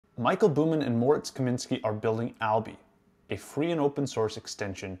Bumann and Moritz Kaminski are building Alby, a free and open source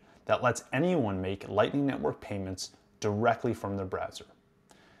extension that lets anyone make Lightning Network payments directly from their browser.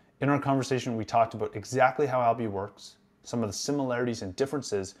 In our conversation, we talked about exactly how Alby works, some of the similarities and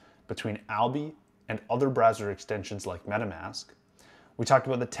differences between Alby and other browser extensions like MetaMask. We talked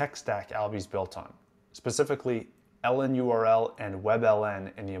about the tech stack Alby's built on, specifically LNURL and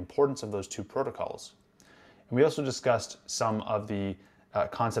WebLN and the importance of those two protocols. And we also discussed some of the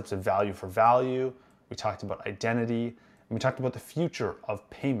concepts of value for value. We talked about identity, and we talked about the future of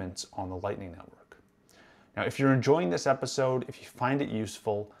payments on the Lightning Network. Now, if you're enjoying this episode, if you find it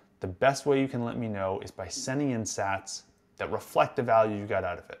useful, the best way you can let me know is by sending in sats that reflect the value you got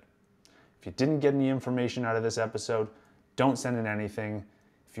out of it. If you didn't get any information out of this episode, don't send in anything.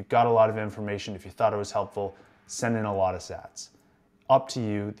 If you got a lot of information, if you thought it was helpful, send in a lot of sats. Up to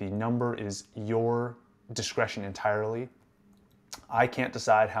you. The number is your discretion entirely. I can't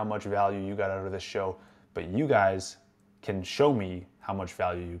decide how much value you got out of this show, but you guys can show me how much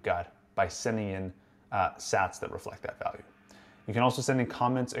value you got by sending in sats that reflect that value. You can also send in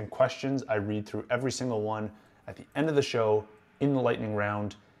comments and questions. I read through every single one at the end of the show in the lightning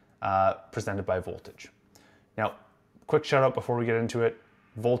round presented by Voltage. Now, quick shout out before we get into it.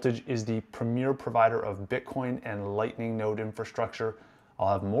 Voltage is the premier provider of Bitcoin and Lightning node infrastructure.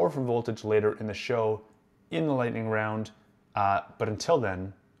 I'll have more from Voltage later in the show in the lightning round. But until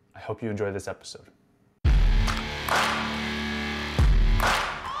then, I hope you enjoy this episode.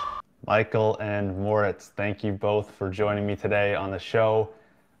 Michael and Moritz, thank you both for joining me today on the show.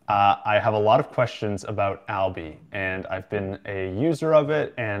 I have a lot of questions about Alby, and I've been a user of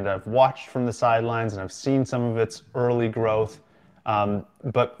it, and I've watched from the sidelines, and I've seen some of its early growth.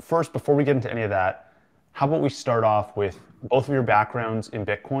 But first, before we get into any of that, how about we start off with both of your backgrounds in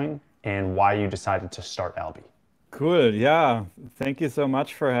Bitcoin and why you decided to start Alby? Cool. Yeah. Thank you so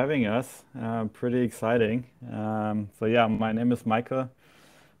much for having us. Pretty exciting. So yeah, my name is Michael.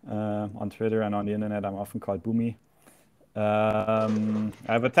 On Twitter and on the internet, I'm often called Boomy. I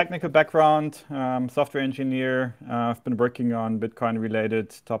have a technical background, software engineer. I've been working on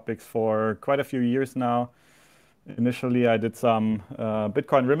Bitcoin-related topics for quite a few years now. Initially, I did some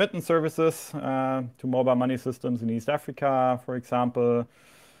Bitcoin remittance services to mobile money systems in East Africa, for example.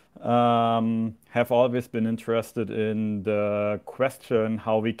 Have always been interested in the question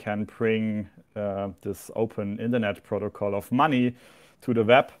how we can bring this open internet protocol of money to the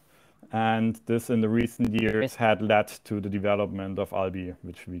web. And this in the recent years had led to the development of Alby,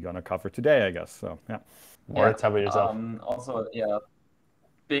 which we're going to cover today, I guess. So, yeah. Moritz, how about yourself? Also, yeah,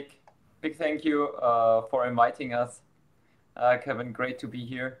 big thank you for inviting us. Kevin, great to be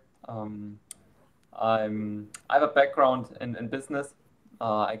here. I have a background in business.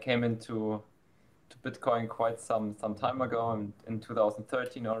 I came into Bitcoin quite some time ago. In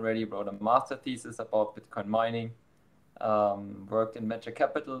 2013 already wrote a master thesis about Bitcoin mining. Worked in venture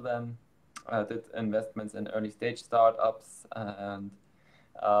capital then. Did investments in early stage startups, and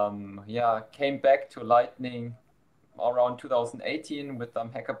yeah, came back to Lightning around 2018 with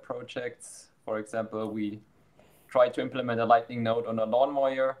some hacker projects. For example, we tried to implement a Lightning node on a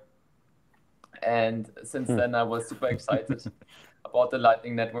lawnmower, and since then I was super excited about the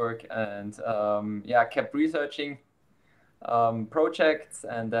Lightning Network, and yeah, kept researching projects,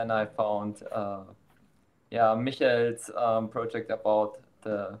 and then I found yeah, Michael's project about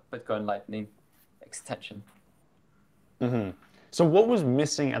the Bitcoin Lightning extension. Mm-hmm. So what was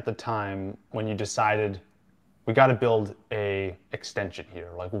missing at the time when you decided we got to build a extension here?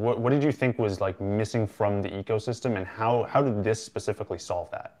 Like, what did you think was like missing from the ecosystem, and how did this specifically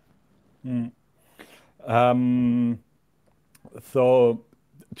solve that? So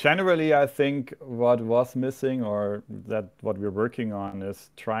generally, I think what was missing, or that what we're working on, is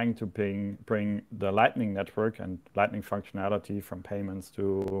trying to bring the Lightning Network and Lightning functionality from payments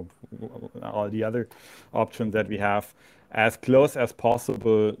to all the other options that we have as close as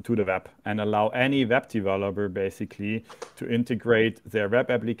possible to the web, and allow any web developer basically to integrate their web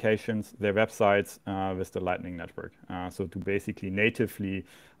applications, their websites with the Lightning Network. So to basically natively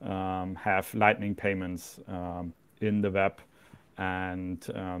have Lightning payments in the web. And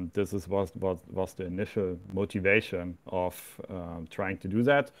this was the initial motivation of trying to do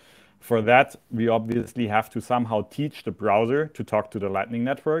that. For that, we obviously have to somehow teach the browser to talk to the Lightning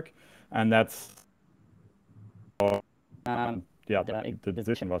Network, and that's yeah, the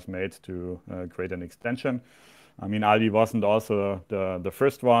decision was made to create an extension. I mean, Alby wasn't also the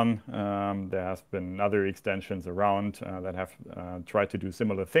first one. There has been other extensions around that have tried to do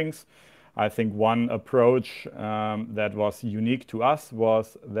similar things. I think one approach that was unique to us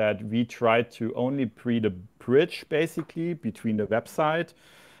was that we tried to only create a bridge basically between the website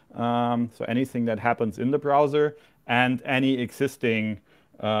so anything that happens in the browser, and any existing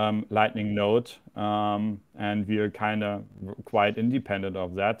Lightning node, and we are kind of quite independent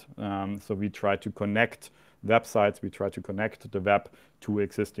of that. So we try to connect websites, we try to connect the web to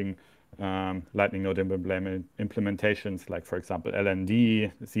existing Lightning node implementations, like, for example,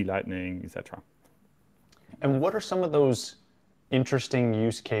 LND, C Lightning, etc. And what are some of those interesting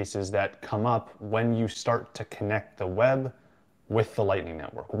use cases that come up when you start to connect the web with the Lightning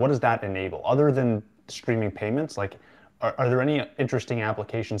Network? What does that enable? Other than streaming payments, like, are there any interesting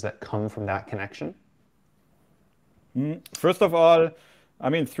applications that come from that connection? First of all, I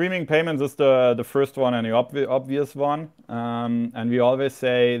mean, streaming payments is the first one and the obvious one. And we always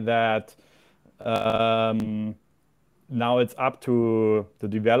say that now it's up to the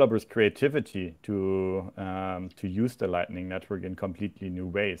developer's creativity to use the Lightning Network in completely new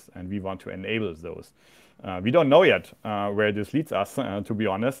ways, and we want to enable those. We don't know yet where this leads us, to be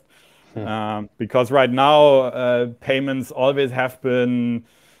honest, because right now payments always have been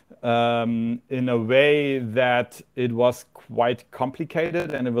in a way that it was quite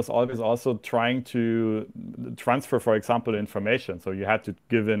complicated, and it was always also trying to transfer, for example, information. So you had to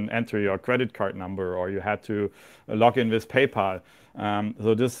enter your credit card number, or you had to log in with PayPal.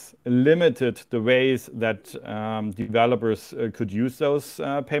 So this limited the ways that developers could use those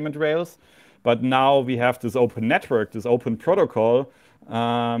payment rails. But now we have this open network, this open protocol,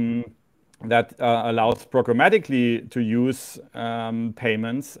 that allows programmatically to use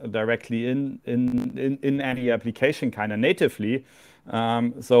payments directly in any application, kind of natively.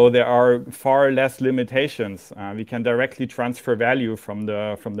 So there are far less limitations. We can directly transfer value from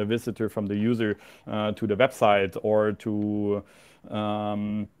the visitor, from the user, to the website, or to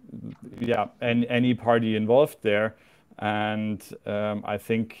any party involved there. And I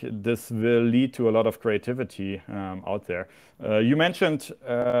think this will lead to a lot of creativity out there. You mentioned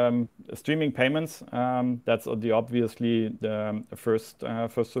streaming payments. That's obviously the first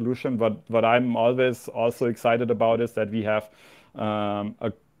solution. But what I'm always also excited about is that we have no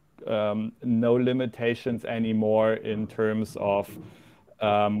limitations anymore in terms of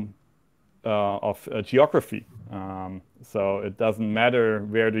geography. So it doesn't matter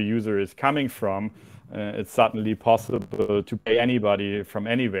where the user is coming from. It's certainly possible to pay anybody from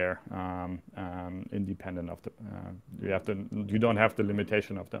anywhere, independent of the. You don't have the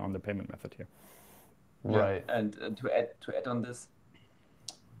limitation on the payment method here. Right. Yeah. And to add on this,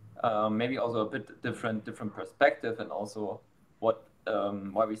 maybe also a bit different perspective, and also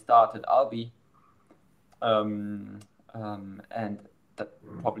why we started Alby, and that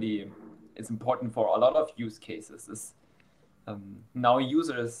probably is important for a lot of use cases. Is now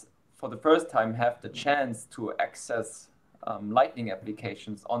users for the first time have the chance to access Lightning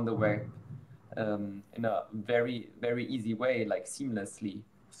applications on the web in a very, very easy way, like seamlessly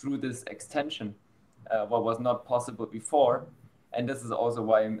through this extension, what was not possible before. And this is also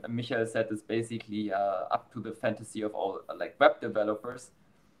why Michael said it's basically up to the fantasy of all like web developers,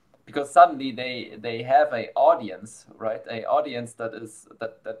 because suddenly they have an audience, right? An audience that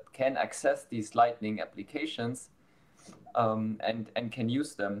can access these Lightning applications. And can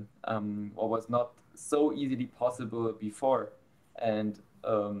use them, what was not so easily possible before. And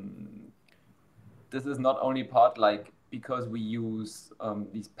this is not only part like because we use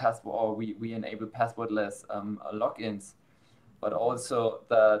these password, or we enable passwordless logins, but also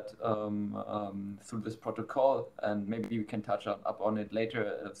that through this protocol, and maybe we can touch up on it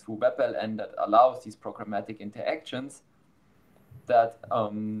later, through WebLN, that allows these programmatic interactions, that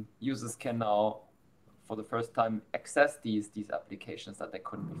users can now, for the first time, access these applications that they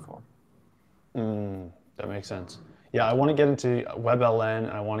couldn't before. That makes sense. Yeah, I want to get into WebLN,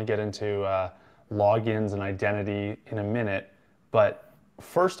 and I want to get into logins and identity in a minute. But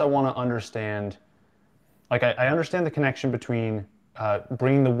first, I want to understand, like, I understand the connection between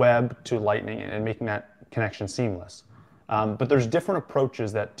bringing the web to Lightning and making that connection seamless. But there's different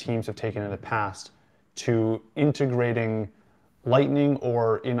approaches that teams have taken in the past to integrating Lightning,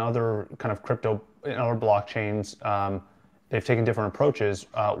 or in other kind of crypto, in other blockchains. They've taken different approaches.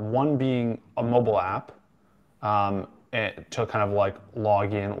 One being a mobile app to kind of like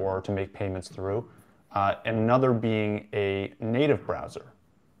log in or to make payments through, and another being a native browser.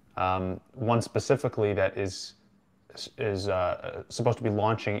 One specifically that is supposed to be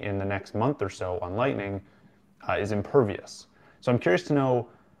launching in the next month or so on Lightning is Impervious. So I'm curious to know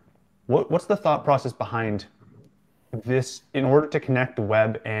what's the thought process behind this. In order to connect the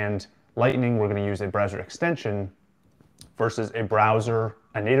web and Lightning, we're going to use a browser extension versus a browser,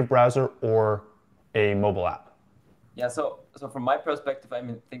 a native browser, or a mobile app. Yeah, so from my perspective, I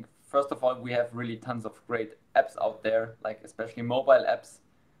think first of all, we have really tons of great apps out there, like especially mobile apps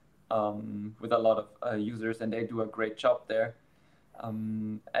with a lot of users, and they do a great job there.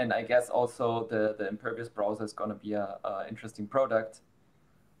 And I guess also the Impervious browser is going to be a interesting product.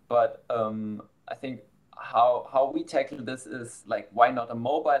 But I think how we tackle this is like, why not a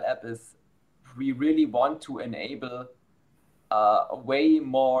mobile app? Is we really want to enable way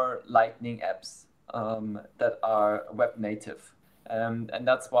more Lightning apps that are web native. And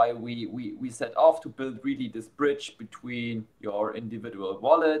that's why we set off to build really this bridge between your individual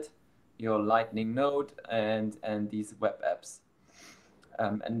wallet, your Lightning node, and these web apps.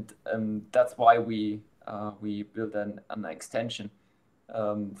 And that's why we built an extension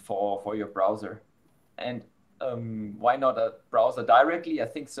for your browser. And why not a browser directly? I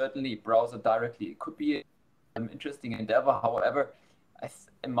think certainly browser directly could be an interesting endeavor. However,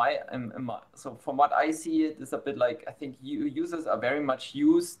 so from what I see, it is a bit like, I think users are very much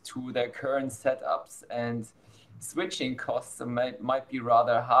used to their current setups, and switching costs might be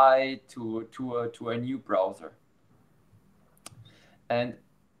rather high to a new browser. And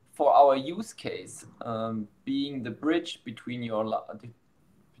for our use case, being the bridge between your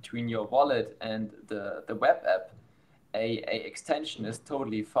wallet and the web app, a extension is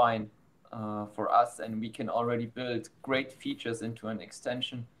totally fine for us, and we can already build great features into an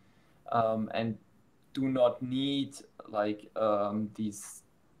extension, and do not need like these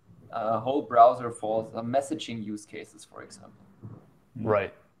whole browser for some messaging use cases, for example.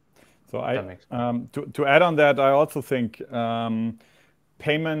 Right. So to add on that, I also think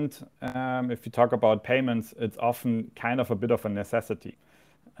payment, if you talk about payments, it's often kind of a bit of a necessity.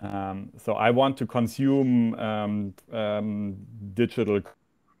 So I want to consume digital,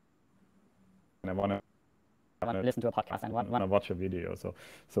 and I want to listen to a podcast and want to watch a video.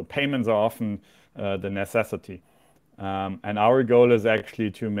 So payments are often the necessity. And our goal is actually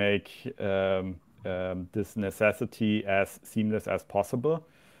to make this necessity as seamless as possible,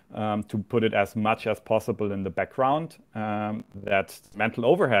 to put it as much as possible in the background. That mental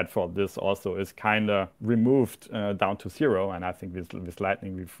overhead for this also is kind of removed down to zero. And I think with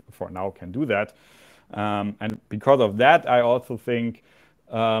Lightning, we for now can do that. And because of that, I also think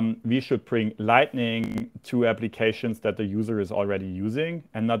we should bring Lightning to applications that the user is already using,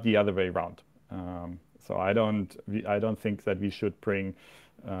 and not the other way around. So I don't think that we should bring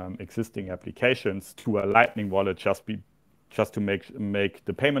existing applications to a Lightning wallet just to make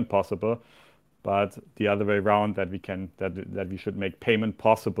the payment possible, but the other way around, that we should make payment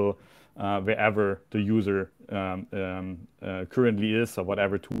possible wherever the user currently is, or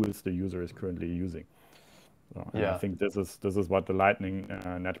whatever tools the user is currently using. So, yeah. I think this is what the Lightning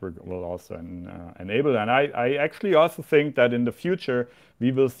network will also enable. And I actually also think that in the future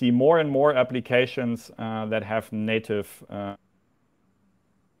we will see more and more applications that have native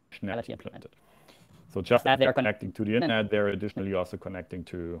functionality implemented. So just as they're connecting to the internet, they're additionally also connecting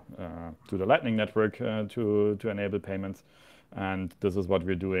to the Lightning network to enable payments. And this is what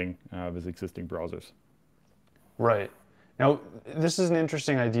we're doing with existing browsers. Right. Now, this is an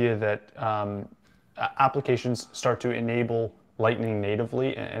interesting idea that applications start to enable Lightning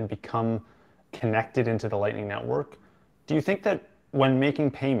natively and become connected into the Lightning network. Do you think that when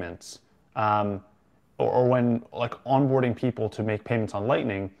making payments, or when like onboarding people to make payments on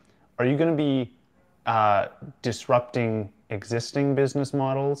Lightning, are you going to be disrupting existing business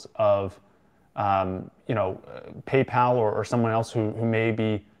models of PayPal or someone else who may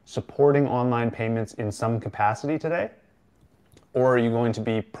be supporting online payments in some capacity today? Or are you going to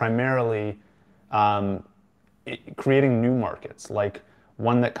be primarily creating new markets? Like,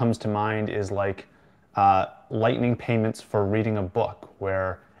 one that comes to mind is like Lightning payments for reading a book,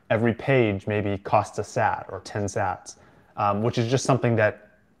 where every page maybe costs a sat or 10 sats, which is just something that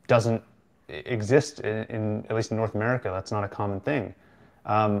doesn't exist in at least in North America. That's not a common thing.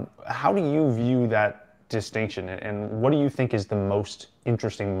 How do you view that distinction, and what do you think is the most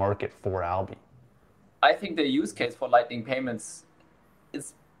interesting market for Alby? I think the use case for Lightning payments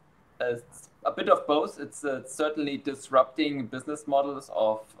is a bit of both. It's certainly disrupting business models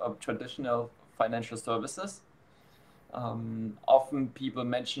of traditional financial services. Often people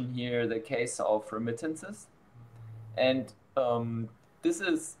mention here the case of remittances. And this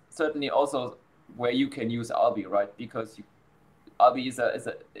is certainly also where you can use Alby, right? Because Alby is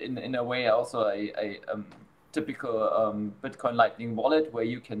in a way also a typical Bitcoin Lightning wallet, where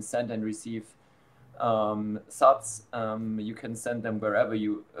you can send and receive sats. You can send them wherever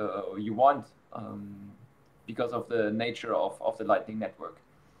you want, because of the nature of the Lightning network.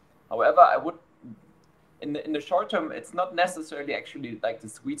 However, I would, in the short term, it's not necessarily actually like the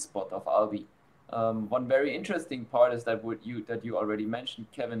sweet spot of Alby. One very interesting part is that you already mentioned,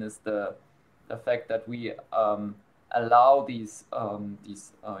 Kevin, is the fact that we allow these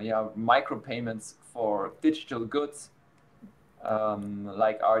micropayments for digital goods,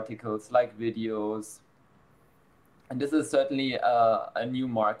 like articles, like videos. And this is certainly a new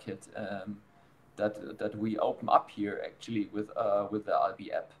market that we open up here actually with the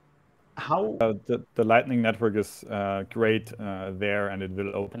Alby app. How the Lightning Network is great there, and it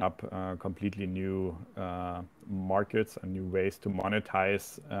will open up completely new markets and new ways to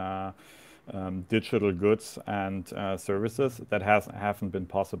monetize digital goods and services that haven't been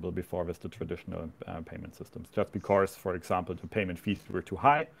possible before with the traditional payment systems. Just because, for example, the payment fees were too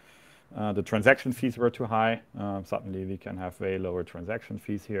high, the transaction fees were too high. Suddenly, we can have way lower transaction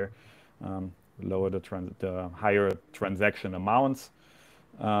fees here, lower the higher transaction amounts.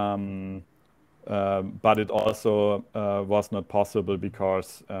 But it also was not possible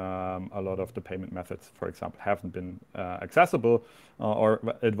because a lot of the payment methods, for example, haven't been accessible, or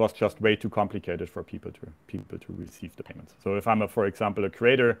it was just way too complicated for people to receive the payments. So if I'm, for example, a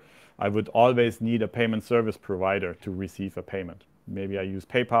creator, I would always need a payment service provider to receive a payment. Maybe I use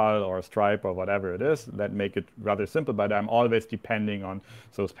PayPal or Stripe or whatever it is that make it rather simple, but I'm always depending on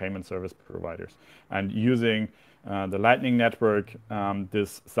those payment service providers. And using the Lightning Network,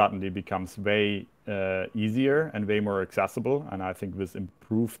 this suddenly becomes way easier and way more accessible. And I think with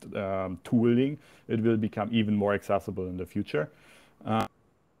improved tooling, it will become even more accessible in the future.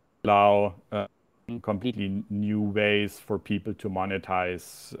 Allow completely new ways for people to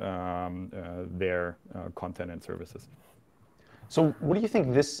monetize their content and services. So what do you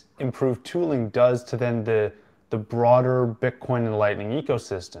think this improved tooling does to then the broader Bitcoin and Lightning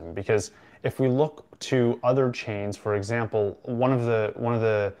ecosystem? Because if we look to other chains, for example, one of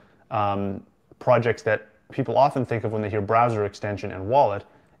the projects that people often think of when they hear browser extension and wallet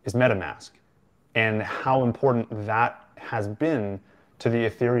is MetaMask, and how important that has been to the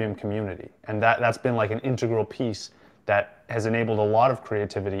Ethereum community. And that's been like an integral piece that has enabled a lot of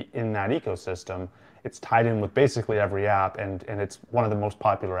creativity in that ecosystem. It's tied in with basically every app, and it's one of the most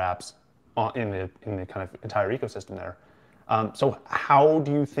popular apps in the kind of entire ecosystem there. So how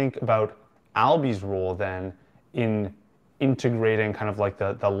do you think about Alby's role then in integrating kind of like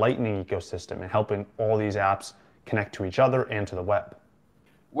the Lightning ecosystem and helping all these apps connect to each other and to the web?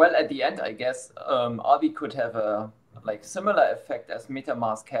 Well, at the end, I guess Alby could have a similar effect as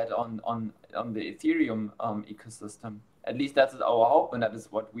MetaMask had on the Ethereum ecosystem. At least that is our hope, and that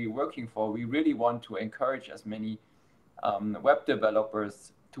is what we're working for. We really want to encourage as many web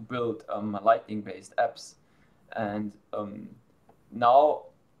developers to build Lightning-based apps. And now,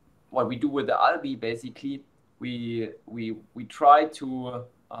 what we do with the Alby, basically, we try to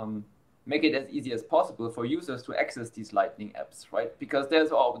make it as easy as possible for users to access these Lightning apps, right? Because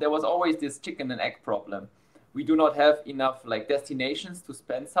there was always this chicken and egg problem. We do not have enough destinations to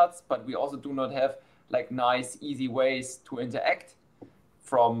spend sats, but we also do not have nice, easy ways to interact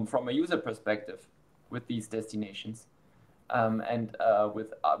from a user perspective with these destinations. And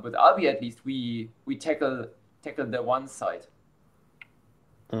with Alby, at least, we tackle the one side.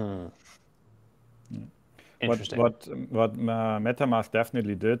 Interesting. What MetaMask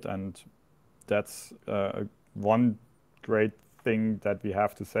definitely did, and that's one great thing that we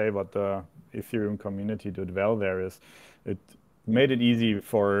have to say what the Ethereum community did well there is it made it easy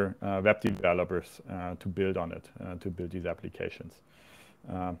for web developers to build on it, to build these applications.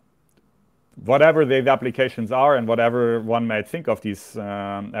 Whatever the applications are and whatever one might think of these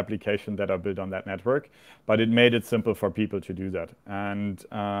applications that are built on that network, but it made it simple for people to do that. And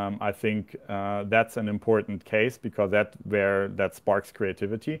I think that's an important case because that sparks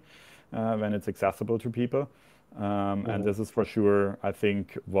creativity when it's accessible to people. And this is for sure, I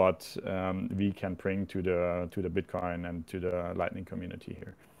think, what we can bring to the Bitcoin and to the Lightning community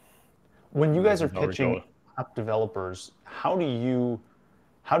here. When you guys are pitching app developers, how do you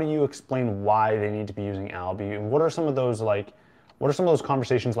explain why they need to be using Alby? And what are some of those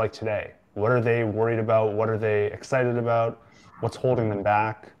conversations like today? What are they worried about? What are they excited about? What's holding them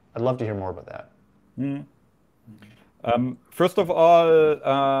back? I'd love to hear more about that. First of all,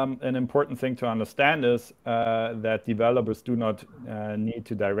 an important thing to understand is that developers do not need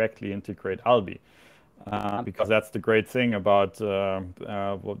to directly integrate Alby. Because that's the great thing about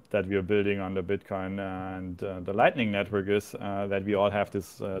that we are building on the Bitcoin and the Lightning Network is that we all have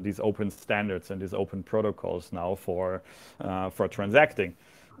these open standards and these open protocols now for transacting.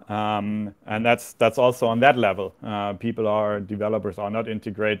 And that's also on that level. Developers are not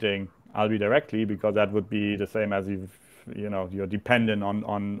integrating Alby directly because that would be the same as you're dependent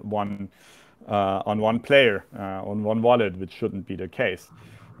on one player, on one wallet, which shouldn't be the case.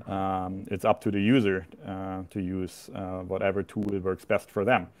 It's up to the user to use whatever tool works best for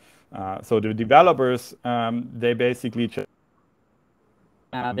them. So the developers, they basically just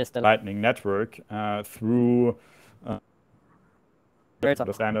this the Lightning Network through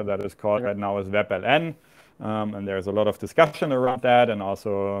the standard that is called right now is WebLN. And there's a lot of discussion around that, and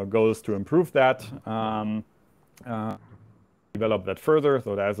also goals to improve that, develop that further.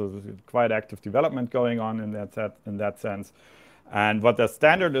 So there's a quite active development going on in that sense. And what the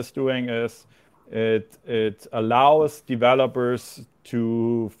standard is doing is it allows developers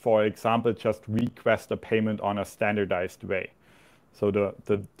to, for example, just request a payment on a standardized way. So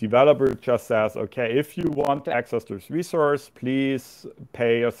the developer just says, okay, if you want to access this resource, please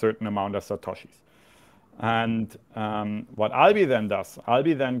pay a certain amount of Satoshis. And what Alby then does,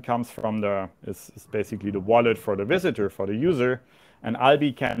 Alby then comes from is basically the wallet for the visitor, for the user, and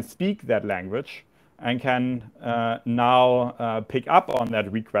Alby can speak that language and can now pick up on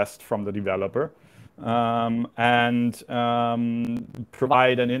that request from the developer and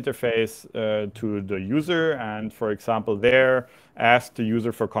provide an interface to the user, and, for example, there ask the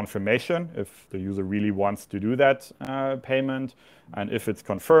user for confirmation if the user really wants to do that payment. And if it's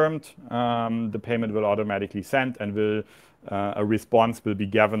confirmed, the payment will automatically send, and a response will be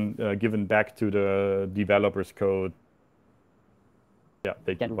given back to the developer's code. Yeah,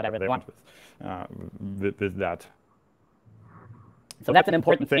 they can do whatever they want with that. So that's an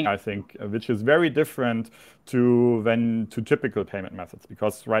important thing, I think, which is very different to typical payment methods,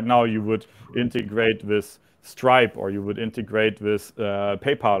 because right now you would integrate with Stripe or you would integrate with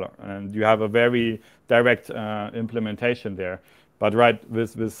PayPal, and you have a very direct implementation there. But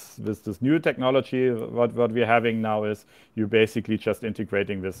with this new technology, what we're having now is you're basically just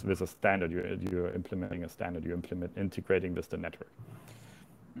integrating this with a standard. You're implementing a standard. You're integrating with the network.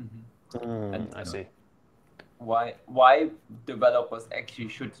 Mm-hmm. I see. Why developers actually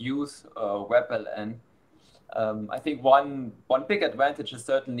should use WebLN? I think one big advantage is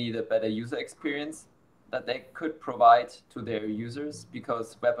certainly the better user experience that they could provide to their users,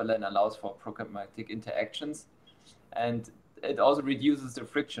 because WebLN allows for programmatic interactions, and it also reduces the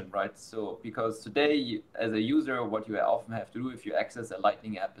friction, right? So because today, as a user, what you often have to do if you access a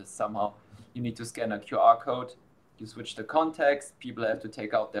Lightning app is somehow you need to scan a QR code, you switch the context, people have to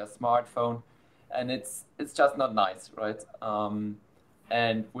take out their smartphone, and it's just not nice, right?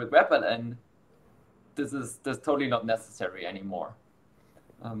 And with WebLN, this is totally not necessary anymore.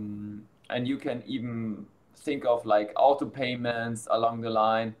 And you can even think of like auto payments along the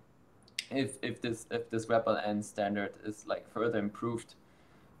line if this WebLN standard is like further improved.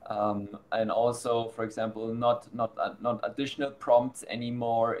 And also, for example, not additional prompts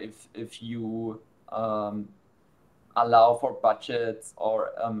anymore if you allow for budgets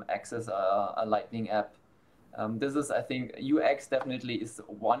or access a Lightning app. This is, I think, UX definitely is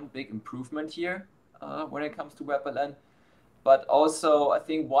one big improvement here when it comes to WebLN. But also, I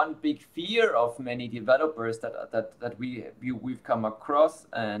think one big fear of many developers that we've come across,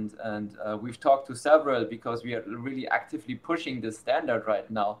 and we've talked to several because we are really actively pushing this standard right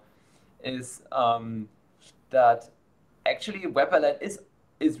now, is that actually WebLN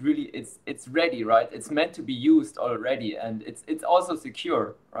is really it's ready, right? It's meant to be used already, and it's also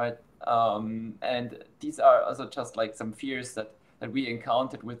secure, right? And these are also just like some fears that we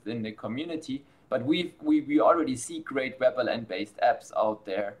encountered within the community. But we already see great WebLN based apps out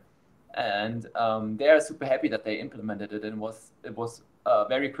there, and they are super happy that they implemented it, and it was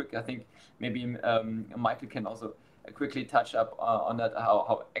very quick. I think maybe Michael can also quickly touch up on that,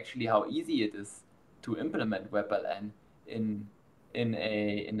 how easy it is to implement WebLN in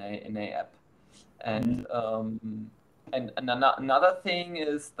a app. And another thing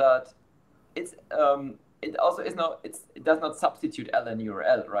is that it also is not. It does not substitute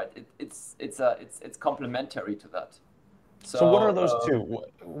LNURL, right? It's complementary to that. So what are those two?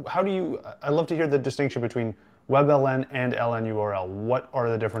 How do you? I'd love to hear the distinction between WebLN and LNURL. What are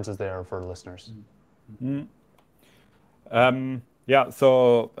the differences there for listeners? Mm-hmm. Yeah.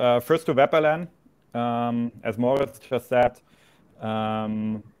 So first to WebLN, as Moritz just said.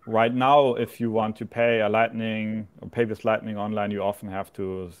 Right now, if you want to pay pay with Lightning online, you often have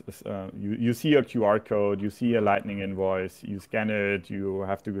to, you see a QR code, you see a Lightning invoice, you scan it, you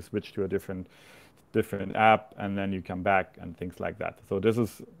have to switch to a different app, and then you come back and things like that. So this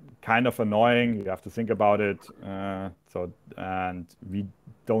is kind of annoying. You have to think about it. And we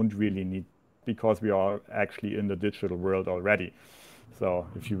don't really need, because we are actually in the digital world already. So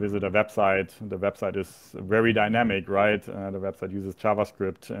if you visit a website, the website is very dynamic, right? The website uses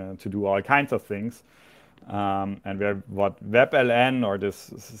JavaScript to do all kinds of things. And what WebLN or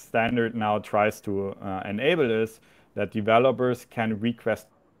this standard now tries to enable is that developers can request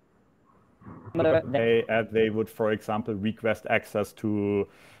they would, for example, request access to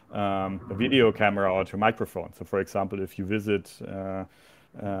a video camera or to microphone. So for example, if you visit a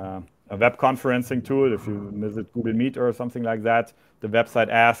web conferencing tool, if you visit Google Meet or something like that, the website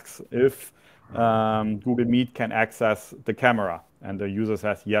asks if Google Meet can access the camera, and the user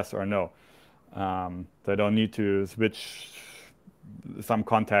says yes or no. They don't need to switch some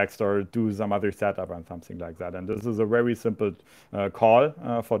context or do some other setup and something like that. And this is a very simple call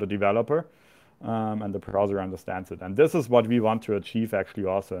for the developer, and the browser understands it. And this is what we want to achieve actually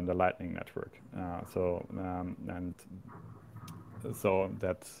also in the Lightning Network. So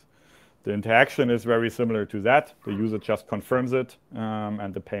that the interaction is very similar to that. The user just confirms it,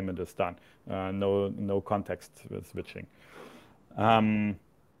 and the payment is done. No context switching.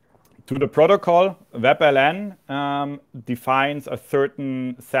 To the protocol, WebLN defines a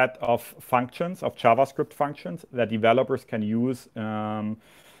certain set of functions, of JavaScript functions, that developers can use in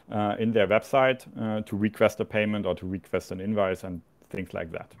their website to request a payment or to request an invoice and things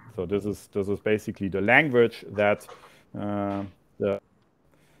like that. So this is basically the language that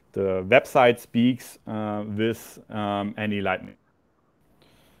the website speaks with any Lightning.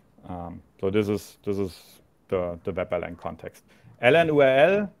 So this is the WebLN context.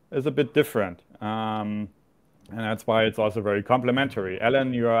 LNURL is a bit different, and that's why it's also very complementary.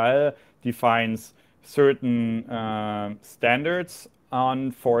 LNURL defines certain standards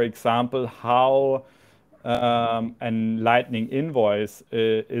on, for example, how a Lightning invoice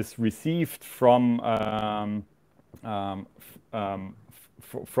is received from a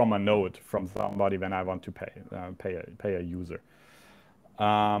node, from somebody when I want to pay a user.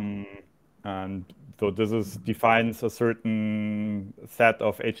 And so this defines a certain set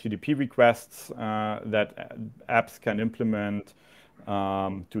of HTTP requests that apps can implement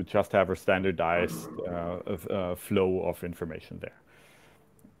to just have a standardized flow of information there.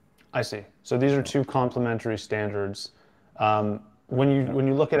 I see. So these are two complementary standards. When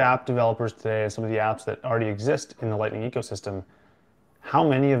you look at app developers today and some of the apps that already exist in the Lightning ecosystem, how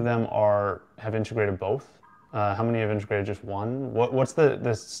many of them have integrated both? How many have integrated just one? What's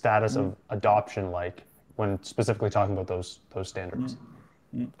the status of adoption like when specifically talking about those standards?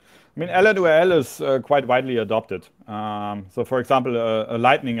 I mean, LNURL is quite widely adopted. So for example, a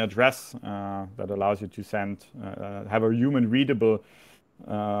Lightning address that allows you to have a human readable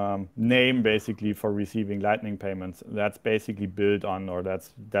name basically for receiving Lightning payments. That's basically built on, or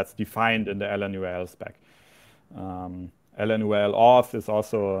that's defined in the LNURL spec. LNURL auth is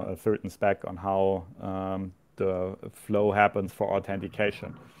also a certain spec on how the flow happens for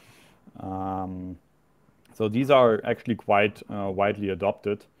authentication. So these are actually quite widely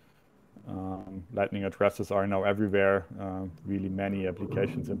adopted. Lightning addresses are now everywhere. Really many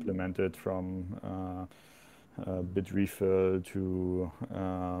applications implemented, from Bitrefill to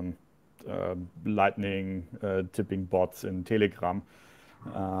Lightning tipping bots in Telegram.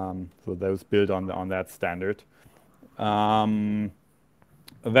 So those build on that standard.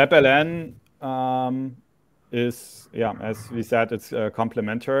 WebLN is, as we said, it's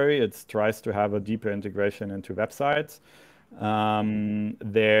complementary. It tries to have a deeper integration into websites.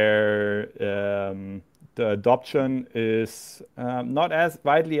 The adoption is not as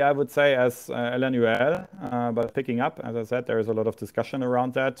widely, I would say, as LNURL, but picking up. As I said, there is a lot of discussion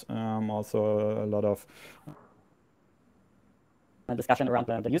around that. Also a lot of discussion around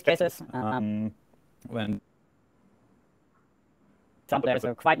the use cases. There's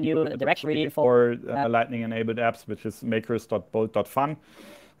a quite new directory for Lightning-enabled apps, which is makers.bolt.fun,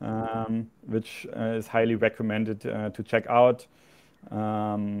 which is highly recommended to check out.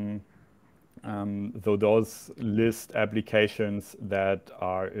 So those list applications that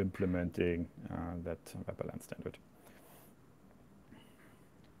are implementing that WebLN standard.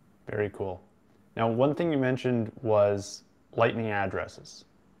 Very cool. Now, one thing you mentioned was Lightning addresses.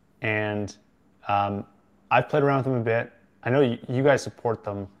 And I've played around with them a bit. I know you guys support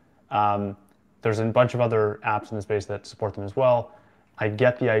them. There's a bunch of other apps in the space that support them as well. I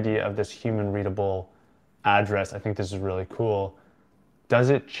get the idea of this human readable address. I think this is really cool. Does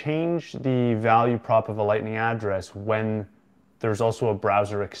it change the value prop of a Lightning address when there's also a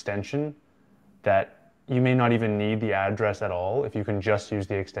browser extension that you may not even need the address at all if you can just use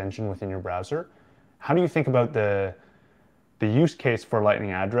the extension within your browser? How do you think about the use case for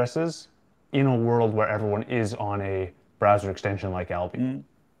Lightning addresses in a world where everyone is on a browser extension like Alby?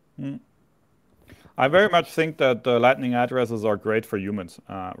 I very much think that the Lightning addresses are great for humans,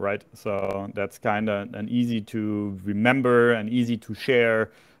 right? So that's kind of an easy to remember and easy to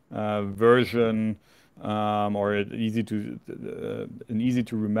share version, or an easy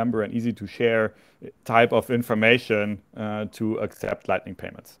to remember and easy to share type of information to accept Lightning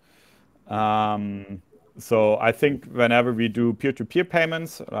payments. So I think whenever we do peer-to-peer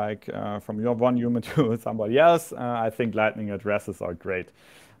payments, like from one human to somebody else, I think Lightning addresses are great.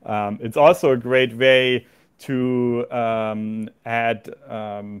 It's also a great way to add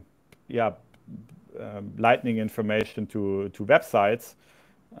Lightning information to websites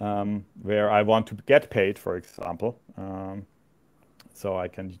where I want to get paid, for example. So I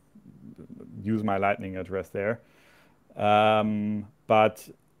can use my Lightning address there. But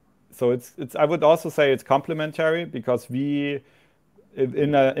so it's I would also say it's complementary, because we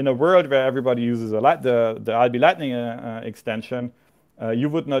in a world where everybody uses the Alby Lightning extension, you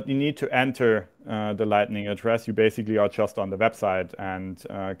would not need to enter the Lightning address. You basically are just on the website and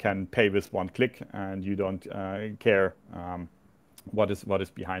can pay with one click, and you don't care what is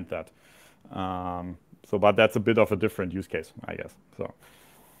behind that. So, but that's a bit of a different use case, I guess. So,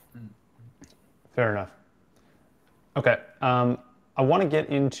 fair enough. Okay, I want to get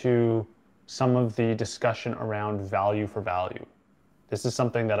into some of the discussion around value for value. This is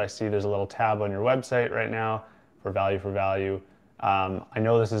something that I see there's a little tab on your website right now for value for value. I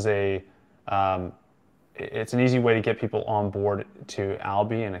know this is it's an easy way to get people on board to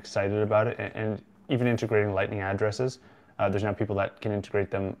Alby and excited about it, and even integrating Lightning addresses. There's now people that can integrate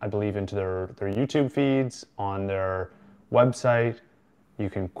them, I believe, into their YouTube feeds, on their website. You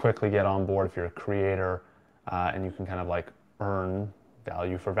can quickly get on board if you're a creator, and you can kind of like earn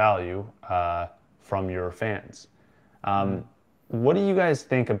value for value from your fans. What do you guys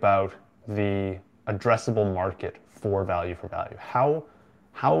think about the addressable market for value for value? How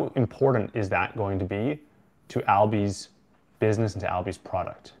important is that going to be to Alby's business and to Alby's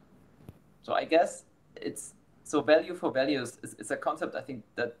product? So I guess so value for value is a concept I think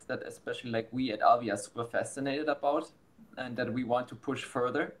that especially like we at Alby are super fascinated about, and that we want to push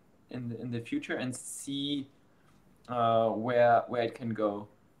further in the future and see where it can go.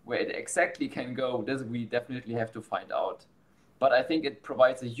 Where it exactly can go, this we definitely have to find out. But I think it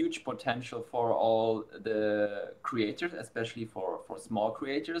provides a huge potential for all the creators, especially for small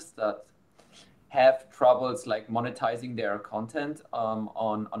creators that have troubles like monetizing their content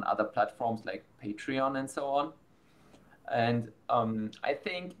on other platforms like Patreon and so on. And I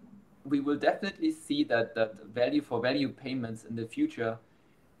think we will definitely see that value for value payments in the future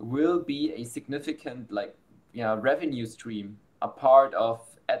will be a significant revenue stream, a part of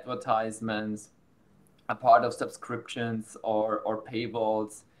advertisements, a part of subscriptions or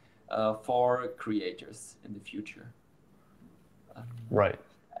paywalls for creators in the future. Right.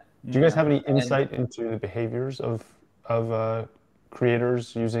 Do you guys have any insight into the behaviors of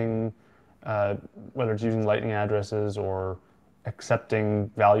creators using, whether it's using Lightning addresses or accepting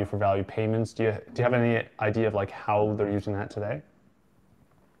value for value payments? Do you have any idea of like how they're using that today?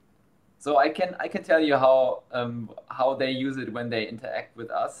 So I can tell you how they use it when they interact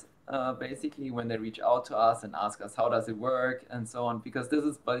with us. Basically, when they reach out to us and ask us how does it work and so on, because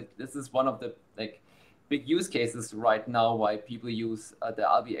this is one of the big use cases right now why people use the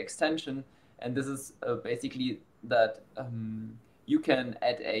Alby extension, and this is basically that you can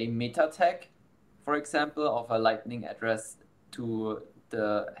add a meta tag, for example, of a Lightning address to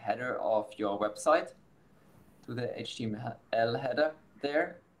the header of your website, to the HTML header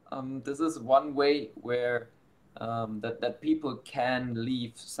there. This is one way where that people can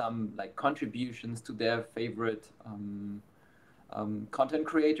leave some contributions to their favorite content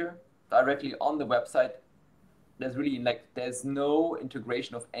creator directly on the website. There's really there's no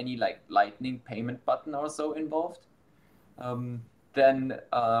integration of any Lightning payment button or so involved. Then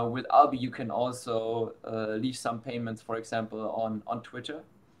with Alby you can also leave some payments, for example, on Twitter,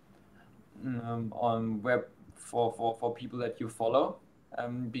 on web for people that you follow.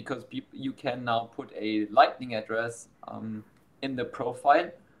 Because you can now put a Lightning address in the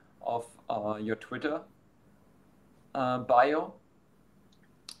profile of your Twitter bio.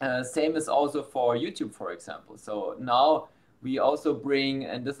 Same is also for YouTube, for example. So now we also bring,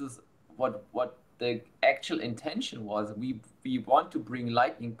 and this is what the actual intention was, we want to bring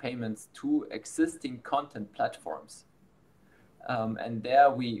Lightning payments to existing content platforms. And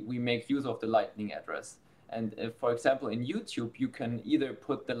there we make use of the Lightning address. And if, for example, in YouTube, you can either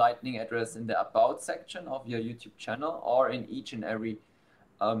put the Lightning address in the About section of your YouTube channel or in each and every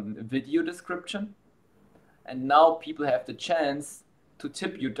video description. And now people have the chance to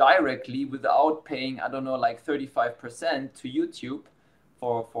tip you directly without paying, I don't know, 35% to YouTube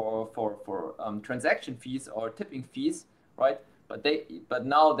for transaction fees or tipping fees, right? But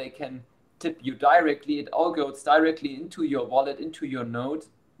now they can tip you directly. It all goes directly into your wallet, into your node,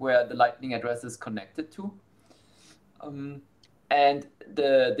 where the Lightning address is connected to. And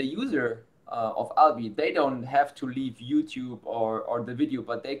the user of Alby, they don't have to leave YouTube or the video,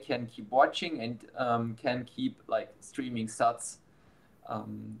 but they can keep watching and can keep like streaming sats.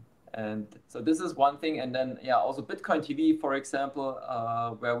 And so this is one thing. And then, yeah, also Bitcoin TV, for example,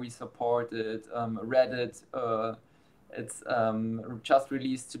 where we supported Reddit. It's just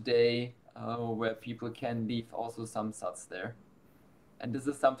released today, where people can leave also some sats there. And this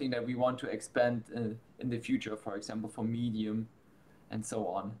is something that we want to expand in the future, for example, for Medium and so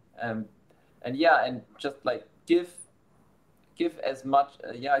on. And yeah, and just like give as much,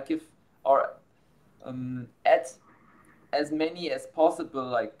 give or add as many as possible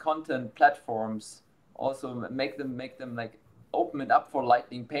like content platforms. Also make them like open it up for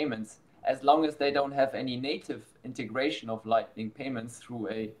Lightning payments, as long as they don't have any native integration of Lightning payments through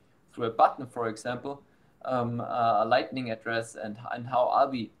a button, for example, a Lightning address, and how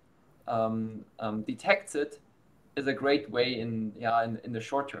Alby detects it is a great way in the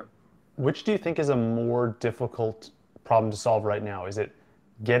short term. Which do you think is a more difficult problem to solve right now? Is it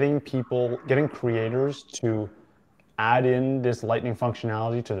getting creators to add in this Lightning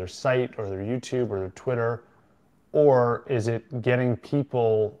functionality to their site or their YouTube or their Twitter? Or is it getting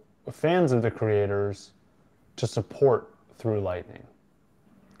people, fans of the creators, to support through Lightning?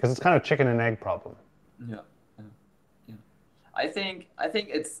 Because it's kind of chicken and egg problem. Yeah. I think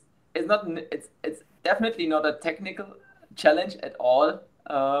it's definitely not a technical challenge at all.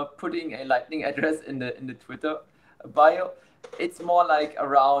 Putting a Lightning address in the Twitter bio. It's more like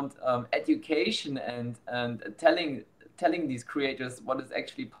around education and telling these creators what is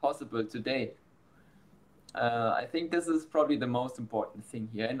actually possible today. I think this is probably the most important thing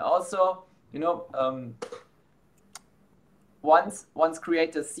here. And also, once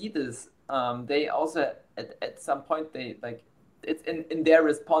creators see this, they also at some point they like it's in their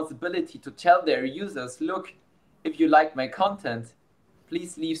responsibility to tell their users, look, if you like my content,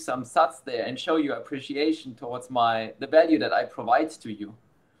 please leave some sats there and show your appreciation towards the value that I provide to you.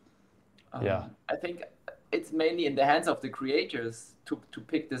 Yeah. I think it's mainly in the hands of the creators to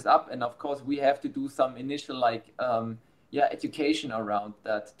pick this up, and of course we have to do some initial education around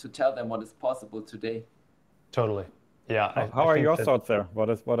that to tell them what is possible today. Totally. Yeah. How are your thoughts there?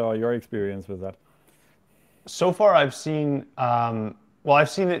 What are your experience with that? So far, I've seen I've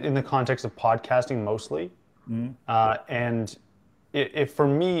seen it in the context of podcasting mostly, and it for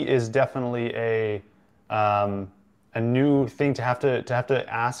me is definitely a new thing to have to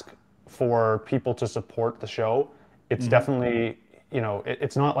ask for people to support the show. It's definitely,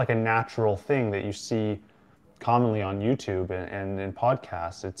 it's not like a natural thing that you see commonly on YouTube and in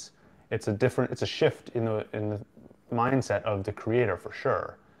podcasts. It's a shift in the mindset of the creator for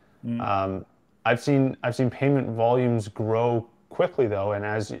sure. I've seen payment volumes grow quickly though, and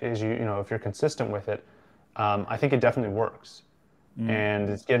as you if you're consistent with it, I think it definitely works. And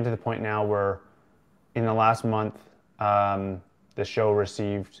it's getting to the point now where in the last month, the show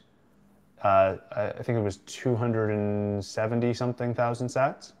received I think it was 270 something thousand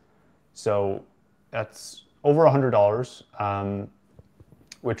sats. So that's over $100,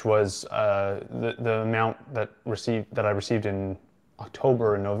 which was the amount that I received in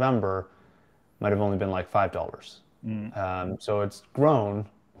October and November might have only been like $5. So it's grown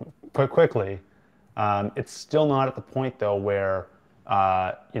quite quickly. It's still not at the point though where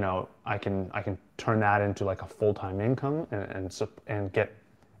I can turn that into like a full-time income and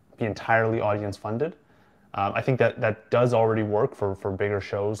be entirely audience funded. I think that does already work for bigger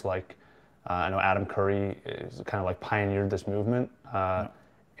shows like I know Adam Curry is kind of like pioneered this movement,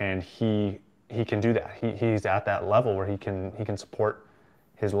 and he can do that. He's at that level where he can support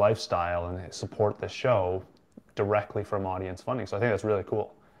his lifestyle and support the show directly from audience funding. So I think that's really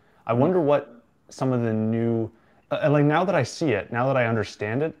cool. I wonder what some of the new, like now that I see it, now that I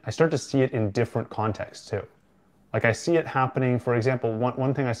understand it, I start to see it in different contexts too. Like I see it happening, for example,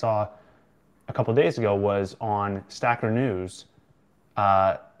 one thing I saw a couple of days ago was on Stacker News,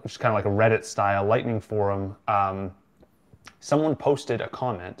 which is kind of like a Reddit style Lightning forum. Someone posted a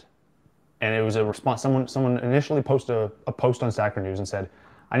comment and it was a response. Someone initially posted a post on Stacker News and said,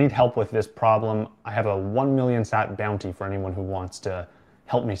 I need help with this problem. I have a 1 million sat bounty for anyone who wants to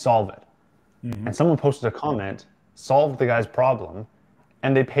help me solve it. And someone posted a comment, solved the guy's problem,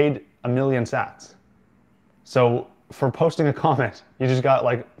 and they paid 1 million sats. So for posting a comment, you just got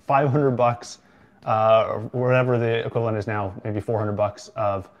like $500, or whatever the equivalent is now, maybe $400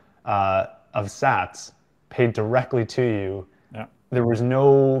 of sats paid directly to you. Yeah. There was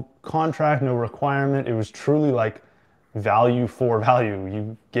no contract, no requirement. It was truly like value for value.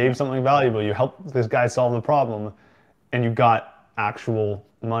 You gave something valuable, you helped this guy solve the problem, and you got actual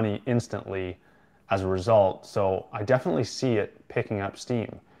money instantly as a result. So I definitely see it picking up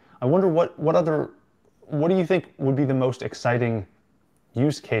steam. I wonder what do you think would be the most exciting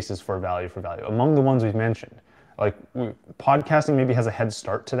use cases for value among the ones we've mentioned? Like podcasting maybe has a head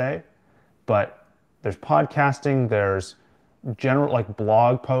start today, but there's podcasting, there's general like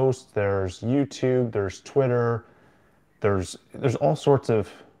blog posts, there's YouTube, there's Twitter, there's all sorts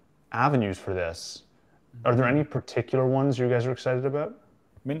of avenues for this. Are there any particular ones you guys are excited about?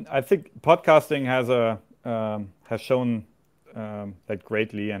 I mean, I think podcasting has shown that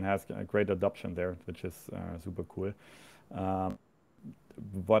greatly and has a great adoption there, which is super cool.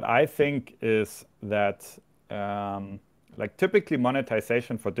 What I think is that like typically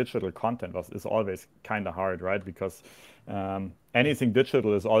monetization for digital content is always kind of hard, right? Because anything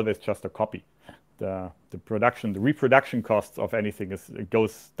digital is always just a copy. The reproduction costs of anything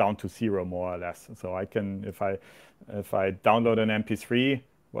goes down to zero more or less. So I can, if I download an MP3,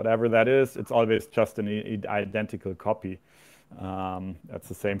 whatever that is, it's always just an identical copy. That's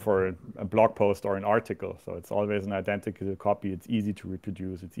the same for a blog post or an article. So it's always an identical copy. It's easy to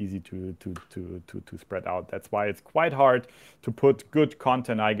reproduce. It's easy to spread out. That's why it's quite hard to put good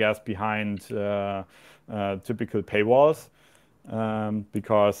content, I guess, behind typical paywalls,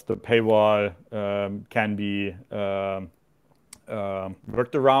 because the paywall can be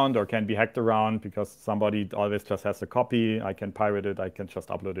worked around or can be hacked around because somebody always just has a copy. I can pirate it. I can just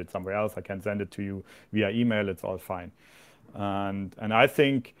upload it somewhere else. I can send it to you via email. It's all fine. And I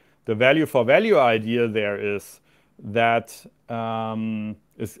think the value for value idea there is that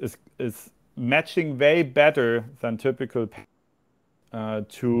is matching way better than typical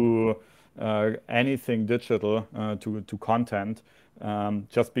to anything digital, to content,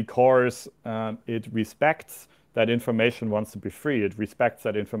 just because it respects that information wants to be free. It respects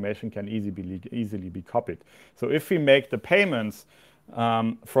that information can easily be copied. So if we make the payments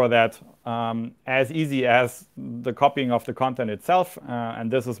for that as easy as the copying of the content itself, and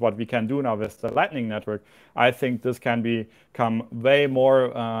this is what we can do now with the Lightning Network, I think this can become way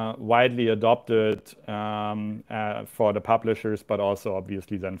more widely adopted for the publishers, but also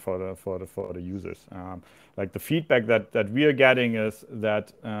obviously then for the users. Like the feedback that we are getting is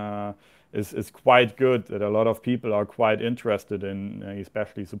that is quite good, that a lot of people are quite interested in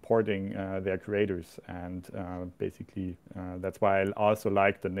especially supporting their creators. And basically, that's why I also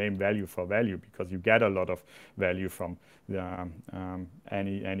like the name value for value, because you get a lot of value from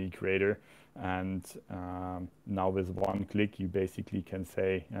any creator. And now with one click, you basically can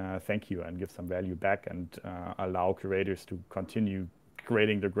say thank you and give some value back and allow creators to continue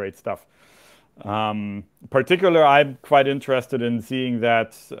creating the great stuff. Particular, I'm quite interested in seeing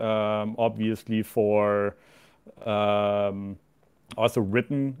that obviously for also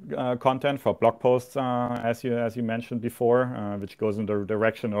written content for blog posts, as you mentioned before, which goes in the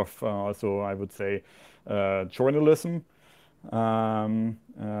direction of also, I would say, journalism. That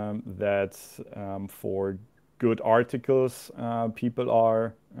for good articles, people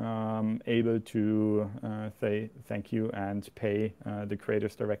are able to say thank you and pay the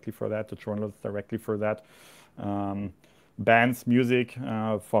creators directly for that, the journalists directly for that. Bands, music,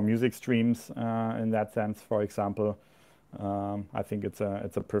 for music streams in that sense, for example. I think it's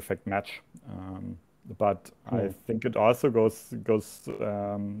a perfect match. But I think it also goes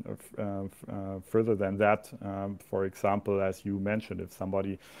further than that. For example, as you mentioned, if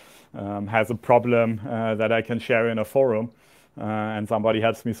somebody has a problem that I can share in a forum, and somebody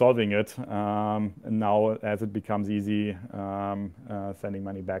helps me solving it, and now as it becomes easy, sending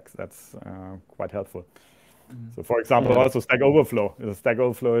money back, that's quite helpful. So for example, also Stack Overflow. Stack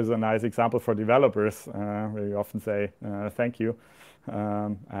Overflow is a nice example for developers, where you often say thank you.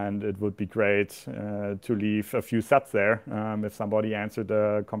 And it would be great to leave a few sets there. If somebody answered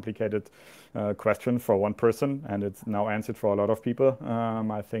a complicated question for one person and it's now answered for a lot of people,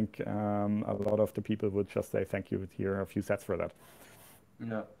 I think a lot of the people would just say thank you. Here are a few sets for that.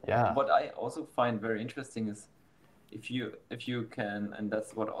 Yeah. What I also find very interesting is if you can, and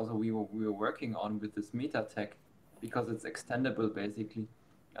that's what also we were working on with this meta tech, because it's extendable basically.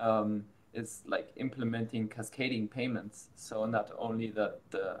 It's like implementing cascading payments. So not only that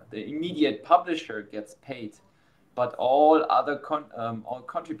the immediate publisher gets paid, but all other all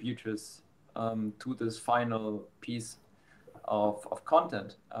contributors to this final piece of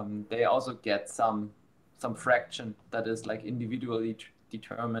content, they also get some fraction that is like individually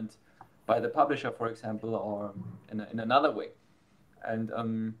determined by the publisher, for example, or in another way.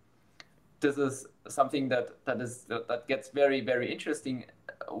 And this is something that gets very, very interesting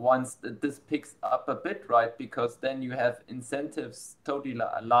once this picks up a bit, right? Because then you have incentives totally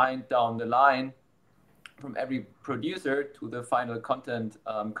aligned down the line from every producer to the final content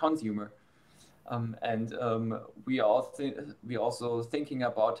consumer. We also thinking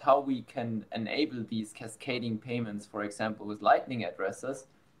about how we can enable these cascading payments, for example, with Lightning addresses.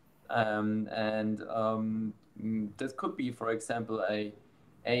 This could be, for example, a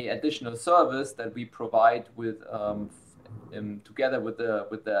additional service that we provide with together with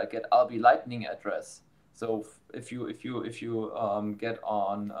the Get Alby Lightning address. So if you get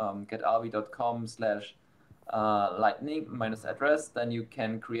on getalby.com/lightning-address, then you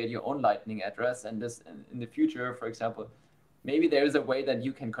can create your own Lightning address. And this in the future, for example, maybe there is a way that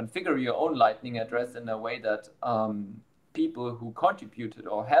you can configure your own Lightning address in a way that people who contributed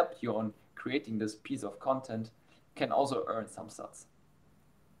or helped you on creating this piece of content can also earn some sats.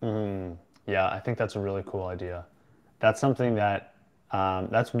 Yeah, I think that's a really cool idea. That's something that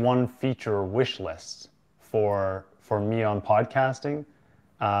that's one feature wish list for me on podcasting.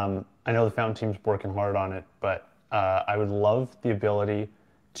 I know the Fountain team's working hard on it, but I would love the ability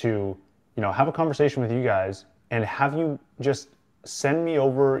to, have a conversation with you guys and have you just send me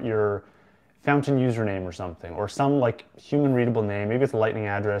over your Fountain username or something, or some like human readable name. Maybe it's a Lightning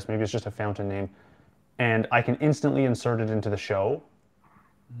address, maybe it's just a Fountain name, and I can instantly insert it into the show,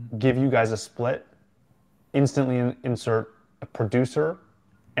 give you guys a split, instantly insert a producer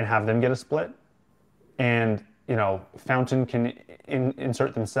and have them get a split. And, Fountain can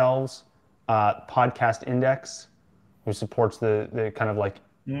insert themselves, Podcast Index, who supports the kind of like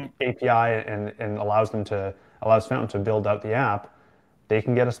API and allows Fountain to build out the app. They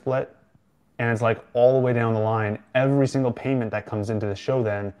can get a split. And it's like all the way down the line, every single payment that comes into the show,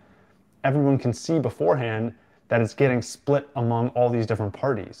 then everyone can see beforehand that it's getting split among all these different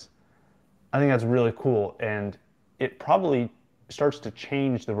parties. I think that's really cool. And it probably starts to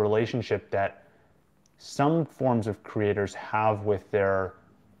change the relationship that some forms of creators have with their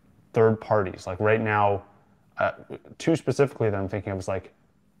third parties. Like right now, two specifically that I'm thinking of is like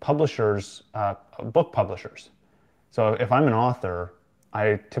publishers, book publishers. So if I'm an author,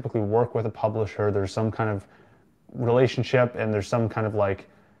 I typically work with a publisher. There's some kind of relationship and there's some kind of like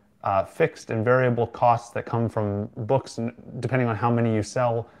fixed and variable costs that come from books, and depending on how many you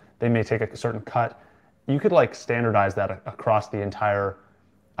sell, they may take a certain cut. You could like standardize that across the entire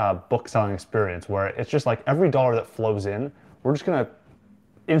book selling experience, where it's just like every dollar that flows in, we're just gonna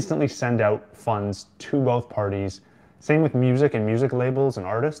instantly send out funds to both parties. Same with music and music labels and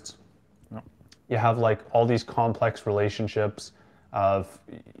artists. Yep. You have like all these complex relationships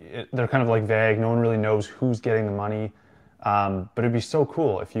they're kind of like vague. No one really knows who's getting the money. But it'd be so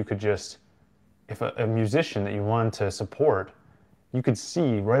cool if you could just, if a musician that you wanted to support, you could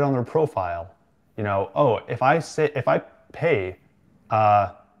see right on their profile, if I pay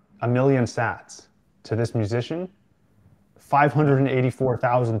 1,000,000 sats to this musician,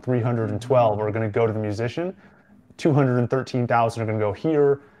 584,312 are going to go to the musician, 213,000 are going to go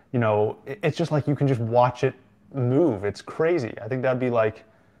here. It's just like you can just watch it move. It's crazy. I think that'd be like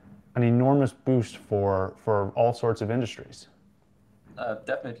an enormous boost for all sorts of industries.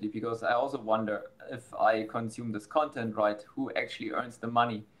 Definitely, because I also wonder if I consume this content, right, who actually earns the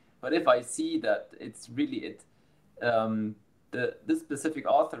money. But if I see that it's really this specific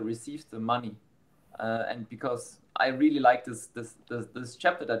author receives the money, and because I really like this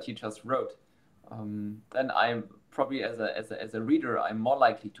chapter that he just wrote, then I'm probably as a reader, I'm more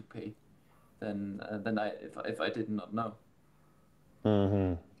likely to pay than if I did not know.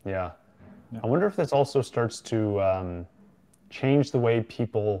 Yeah. I wonder if this also starts to change the way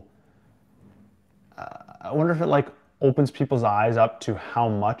people. I wonder if it like opens people's eyes up to how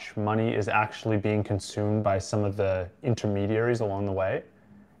much money is actually being consumed by some of the intermediaries along the way.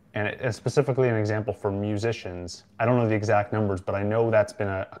 And it's specifically an example for musicians. I don't know the exact numbers, but I know that's been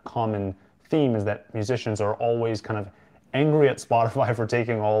a common theme, is that musicians are always kind of angry at Spotify for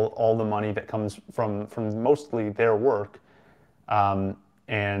taking all the money that comes from mostly their work. I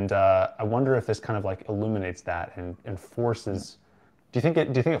wonder if this kind of like illuminates that and forces. Do you think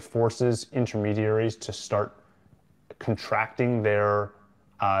it forces intermediaries to start contracting their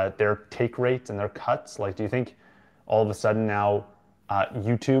take rates and their cuts? Like, do you think all of a sudden now,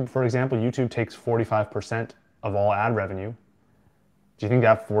 YouTube, for example, YouTube takes 45% of all ad revenue. Do you think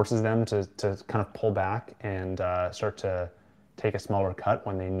that forces them to kind of pull back and start to take a smaller cut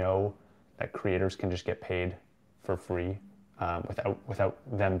when they know that creators can just get paid for free without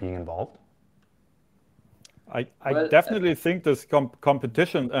them being involved? I definitely think this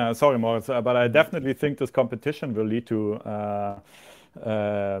competition, sorry Moritz, but I definitely think this competition will lead to,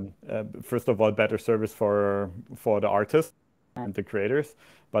 first of all, better service for the artists and the creators,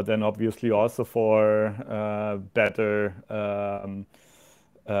 but then obviously also for better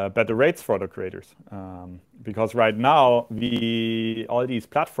better rates for the creators. Because right now, all these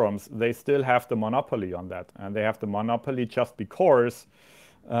platforms, they still have the monopoly on that. And they have the monopoly just because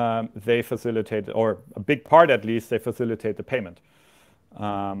they facilitate, or a big part at least, they facilitate the payment.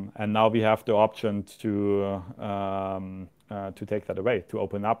 And now we have the option to take that away, to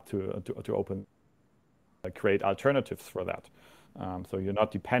open up, create alternatives for that. So you're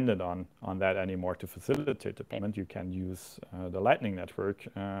not dependent on that anymore to facilitate the payment. You can use the Lightning Network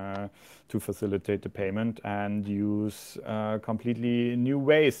to facilitate the payment and use completely new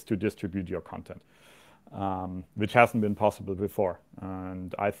ways to distribute your content, which hasn't been possible before.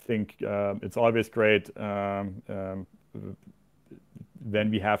 And I think it's always great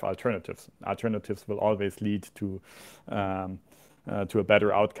when we have alternatives. Alternatives will always lead to a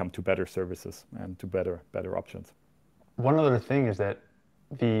better outcome, to better services, and to better options. One other thing is that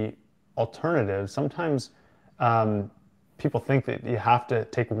the alternatives, sometimes people think that you have to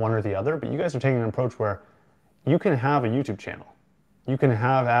take one or the other, but you guys are taking an approach where you can have a YouTube channel, you can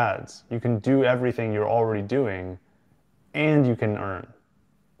have ads, you can do everything you're already doing, and you can earn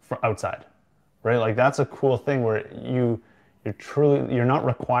outside, right? Like that's a cool thing where you're not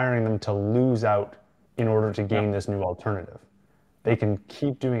requiring them to lose out in order to gain this new alternative. They can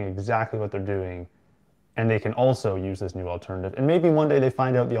keep doing exactly what they're doing, and they can also use this new alternative. And maybe one day they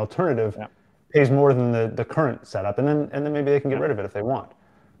find out the alternative pays more than the current setup, and then maybe they can get rid of it if they want.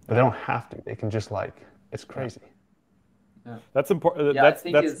 But they don't have to. They can just it's crazy. Yeah. That's important. Yeah, I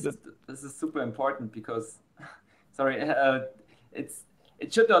think this is super important because, sorry, it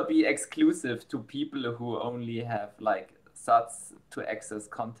should not be exclusive to people who only have SATs to access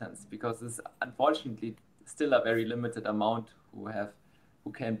contents, because it's unfortunately still a very limited amount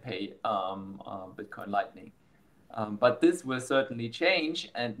who can pay Bitcoin Lightning. But this will certainly change,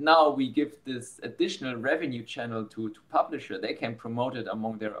 and now we give this additional revenue channel to publisher. They can promote it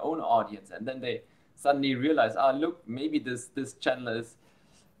among their own audience, and then they suddenly realize, look, maybe this channel is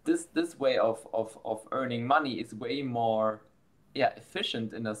this way of earning money is way more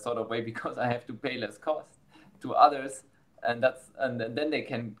efficient in a sort of way, because I have to pay less cost to others, and then they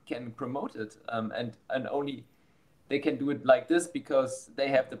can promote it, and only they can do it like this because they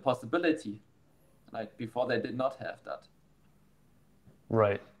have the possibility. Like before, they did not have that.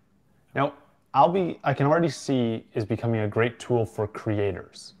 Right. Now, Alby, I can already see, is becoming a great tool for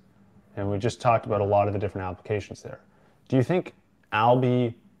creators. And we just talked about a lot of the different applications there. Do you think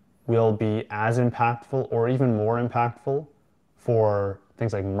Alby will be as impactful or even more impactful for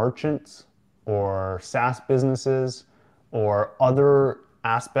things like merchants or SaaS businesses or other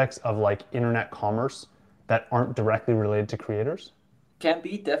aspects of internet commerce that aren't directly related to creators? Can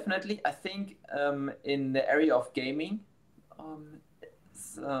be, definitely. I think in the area of gaming,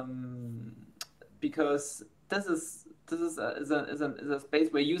 because this is a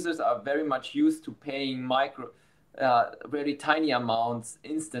space where users are very much used to paying really tiny amounts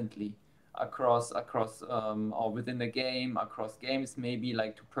instantly across or within the game, across games, maybe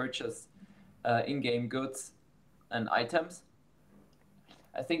to purchase in-game goods and items.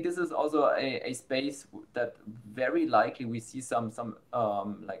 I think this is also a space that very likely we see some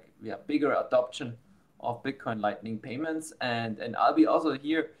bigger adoption of Bitcoin Lightning payments, and Alby also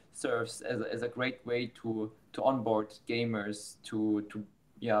here serves as a great way to onboard gamers to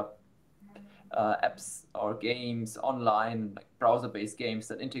apps or games online, like browser-based games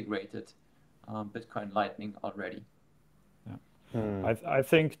that integrated Bitcoin Lightning already. Yeah. I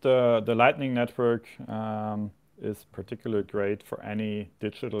think the Lightning Network is particularly great for any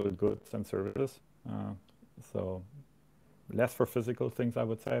digital goods and services. So less for physical things, I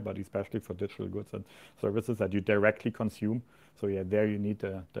would say, but especially for digital goods and services that you directly consume. So there you need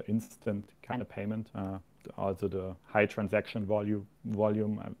the instant kind of payment, also the high transaction volume,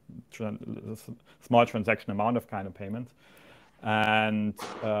 small transaction amount of kind of payments. And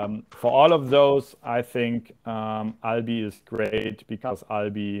for all of those, I think Alby is great because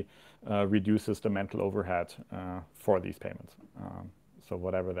Alby reduces the mental overhead for these payments. So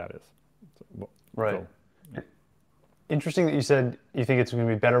whatever that is. Right. So, interesting that you said you think it's going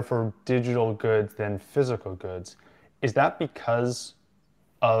to be better for digital goods than physical goods. Is that because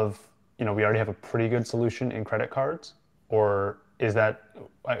of, we already have a pretty good solution in credit cards? Or is that,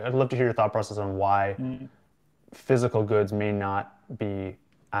 I'd love to hear your thought process on why physical goods may not be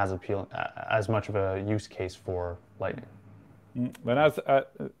as appealing, as much of a use case for Lightning. What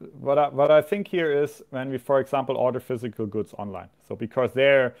I think here is when we, for example, order physical goods online. So because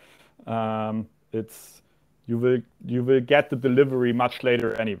there, it's you will get the delivery much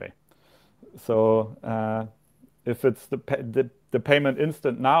later anyway. So if it's the payment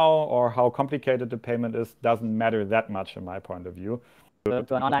instant now or how complicated the payment is, doesn't matter that much in my point of view.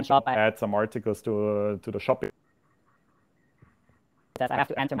 to an online shop, I add some articles to the shopping. I have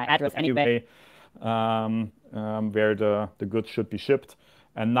to enter my address anyway, where the goods should be shipped.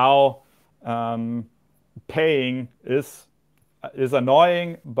 And now paying is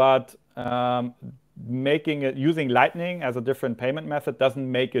annoying, but making it using Lightning as a different payment method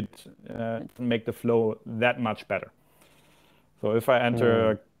doesn't make the flow that much better. So if I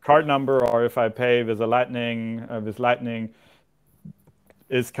enter a card number or if I pay with Lightning,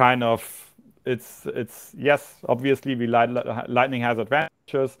 is kind of it's yes, obviously Lightning has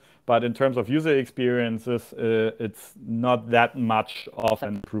advantages, but in terms of user experiences, it's not that much of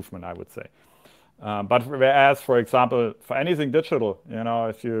an improvement, I would say. But whereas, for example, for anything digital,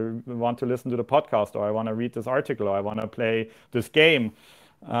 if you want to listen to the podcast, or I want to read this article, or I want to play this game,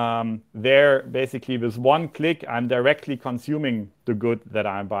 there basically with one click, I'm directly consuming the good that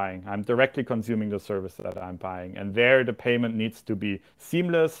I'm buying. I'm directly consuming the service that I'm buying. And there the payment needs to be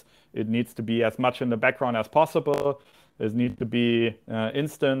seamless. It needs to be as much in the background as possible. It needs to be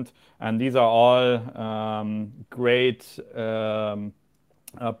instant. And these are all great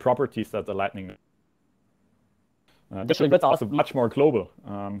properties that the Lightning. Digital goods are also much more global.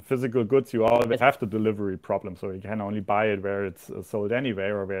 Physical goods, you always have the delivery problem, so you can only buy it where it's sold anyway,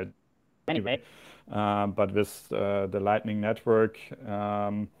 or where anyway. But with the Lightning Network,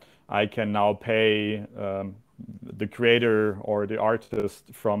 I can now pay the creator or the artist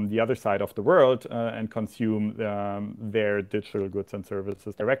from the other side of the world and consume their digital goods and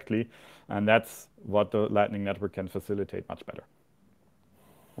services directly, and that's what the Lightning Network can facilitate much better.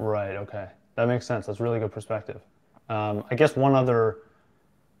 Right. Okay, that makes sense. That's really good perspective. I guess one other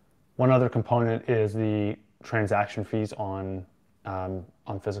component is the transaction fees on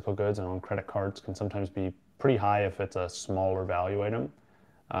physical goods and on credit cards can sometimes be pretty high if it's a smaller value item.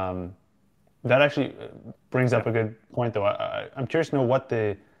 That actually brings up a good point, though. I'm curious to know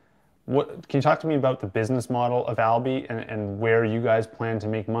can you talk to me about the business model of Alby and where you guys plan to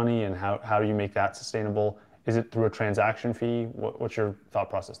make money, and how do you make that sustainable? Is it through a transaction fee? What's your thought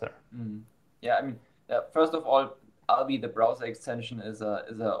process there? Yeah, I mean, first of all, Alby, the browser extension, is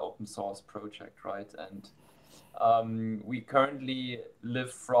an open source project, right? And we currently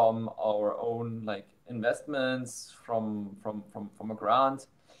live from our own investments from a grant,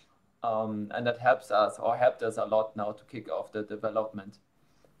 and that helped us a lot now to kick off the development.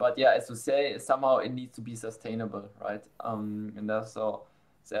 But yeah, as you say, somehow it needs to be sustainable, right? And also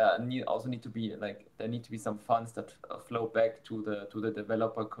there need to be some funds that flow back to the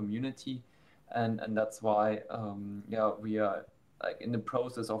developer community. And that's why we are in the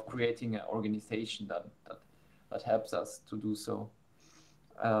process of creating an organization that helps us to do so.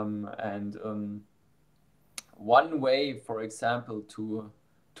 One way, for example, to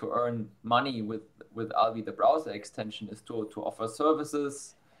earn money with Alby, the browser extension, is to offer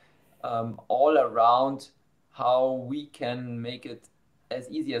services all around how we can make it as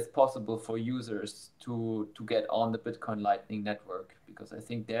easy as possible for users to get on the Bitcoin Lightning Network, because I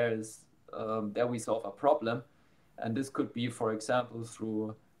think there we solve a problem. And this could be, for example,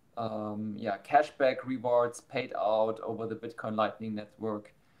 through cashback rewards paid out over the Bitcoin Lightning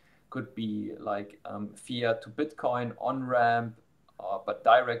Network. Could be fiat to Bitcoin on-ramp, but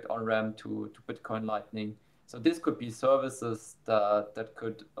direct on-ramp to Bitcoin Lightning. So this could be services that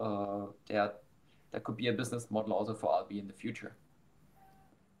could be a business model also for Alby in the future.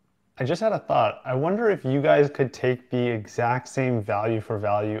 I just had a thought. I wonder if you guys could take the exact same value for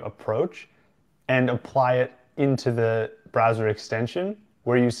value approach and apply it into the browser extension,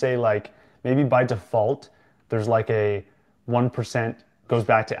 where you say maybe by default, there's a 1% goes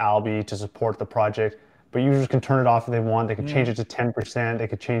back to Alby to support the project, but users can turn it off if they want. They can change it to 10%. They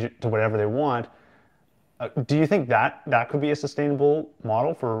could change it to whatever they want. Do you think that could be a sustainable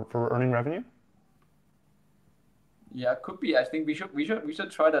model for earning revenue? Yeah, it could be. I think we should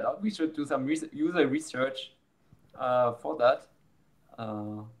try that out. We should do some user research for that.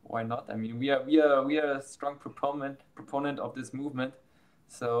 Why not? I mean, we are a strong proponent of this movement.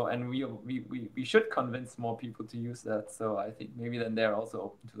 So, and we should convince more people to use that. So I think maybe then they're also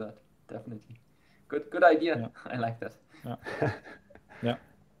open to that. Definitely. Good idea. Yeah. I like that. Yeah. Yeah.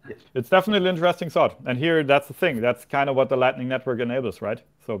 It's definitely an interesting thought. And here, that's the thing. That's kind of what the Lightning Network enables, right?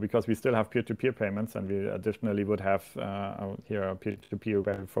 So because we still have peer-to-peer payments, and we additionally would have here a peer-to-peer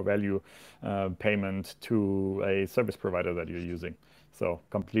value for value payment to a service provider that you're using. So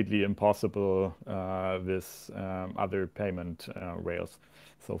completely impossible with other payment rails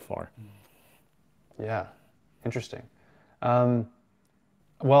so far. Yeah, interesting.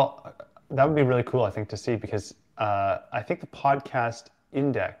 Well, that would be really cool, I think, to see, because I think the podcast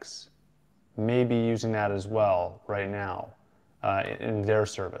index may be using that as well right now. in their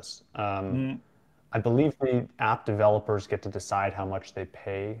service. I believe the app developers get to decide how much they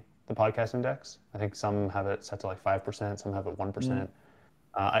pay the podcast index. I think some have it set to like 5%, some have it 1%.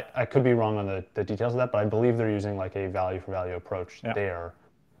 I could be wrong on the details of that, but I believe they're using like a value for value approach there.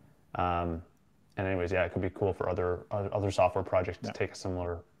 And anyways, yeah, it could be cool for other software projects to take a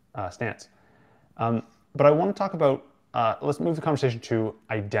similar stance. But I want to talk about, let's move the conversation to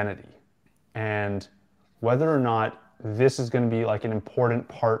identity and whether or not this is going to be like an important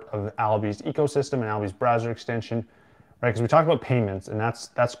part of Alby's ecosystem and Alby's browser extension, right? Because we talked about payments, and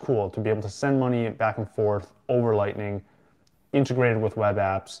that's cool to be able to send money back and forth over Lightning, integrated with web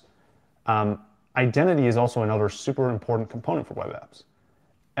apps. Identity is also another super important component for web apps.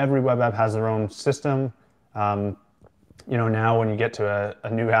 Every web app has their own system. Now when you get to a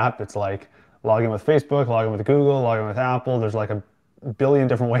new app, it's like log in with Facebook, log in with Google, log in with Apple. There's like a billion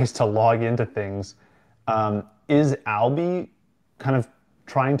different ways to log into things. Is Alby kind of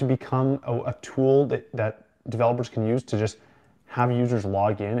trying to become a tool that developers can use to just have users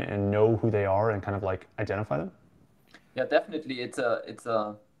log in and know who they are and kind of like identify them? Yeah, definitely. It's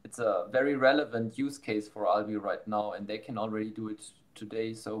a very relevant use case for Alby right now, and they can already do it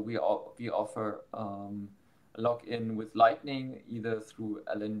today. So we offer a login with Lightning either through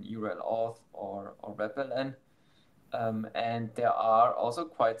LNURL auth or WebLN. And there are also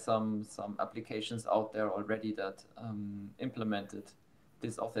quite some applications out there already that implemented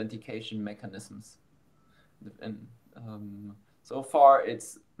these authentication mechanisms. And so far,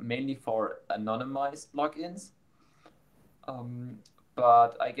 it's mainly for anonymized logins.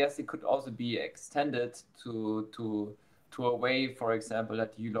 But I guess it could also be extended to a way, for example,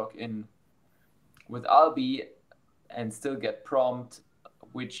 that you log in with Alby and still get prompt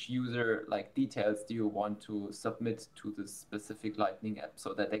which user like details do you want to submit to this specific Lightning app,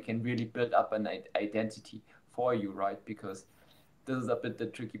 so that they can really build up an identity for you, right? Because this is a bit the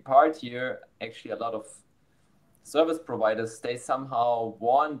tricky part here. Actually, a lot of service providers, they somehow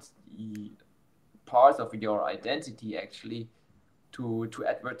want parts of your identity actually to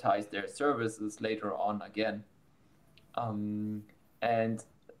advertise their services later on again. And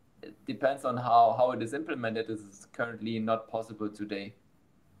it depends on how it is implemented. This is currently not possible today.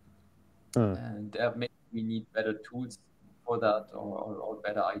 And maybe we need better tools for that, or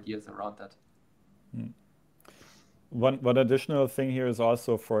better ideas around that. One additional thing here is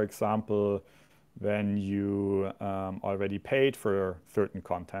also, for example, when you already paid for certain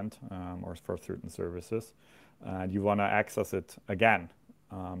content or for certain services, and you want to access it again.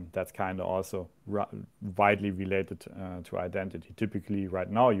 That's kind of also widely related to identity. Typically, right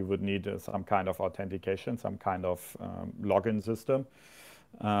now, you would need some kind of authentication, some kind of login system.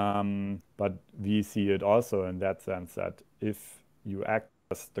 But we see it also in that sense that if you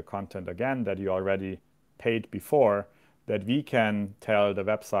access the content again that you already paid before, that we can tell the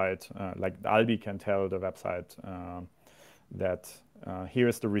website, like Alby can tell the website that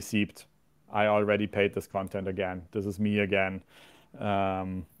here's the receipt. I already paid this content again. This is me again.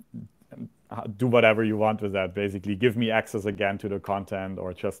 Do whatever you want with that. Basically, give me access again to the content,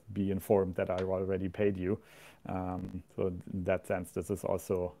 or just be informed that I already paid you. So in that sense, this is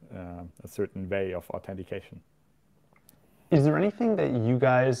also a certain way of authentication. Is there anything that you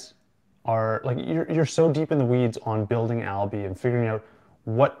guys are, like, you're so deep in the weeds on building Alby and figuring out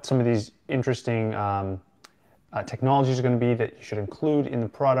what some of these interesting technologies are going to be that you should include in the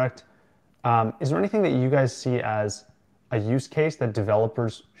product? Is there anything that you guys see as a use case that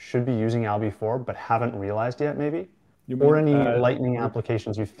developers should be using Alby for but haven't realized yet, maybe? Or any Lightning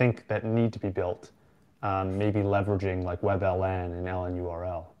applications you think that need to be built, maybe leveraging like WebLN and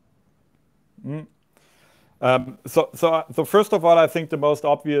LNURL? So first of all, I think the most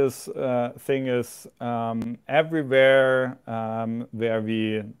obvious thing is everywhere where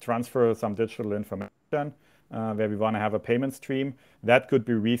we transfer some digital information, where we want to have a payment stream, that could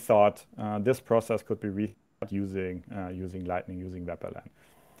be rethought. This process could be rethought using Lightning, using WebLN,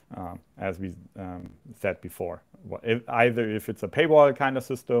 as we said before. Either if it's a paywall kind of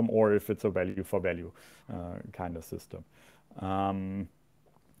system, or if it's a value for value kind of system.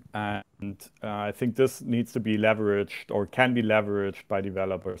 And I think this needs to be leveraged, or can be leveraged by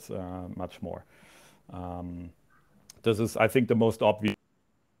developers much more. This is, I think, the most obvious,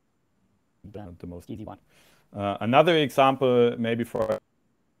 the most easy one. Another example, maybe for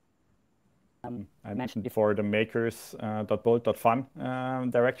I mentioned before, the makers.bolt.fun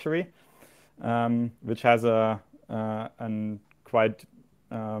directory, which has a quite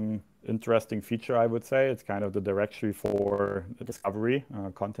interesting feature, I would say. It's kind of the directory for discovery,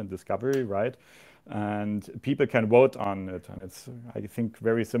 content discovery, right? and people can vote on it. And it's, I think,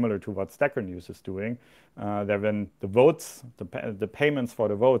 very similar to what Stacker News is doing. When the votes, the payments for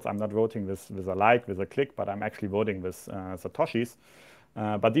the votes, I'm not voting with a like, with a click, but I'm actually voting with Satoshis.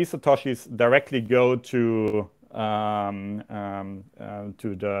 But these Satoshis directly go to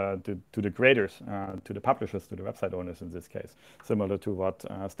the creators, to the publishers, to the website owners in this case, similar to what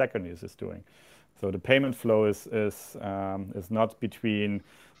Stacker News is doing. So the payment flow is not between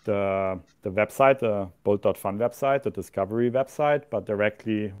the website, the bolt.fun website, the discovery website, but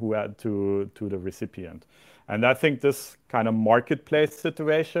directly to the recipient. And I think this kind of marketplace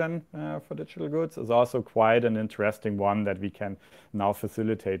situation for digital goods is also quite an interesting one that we can now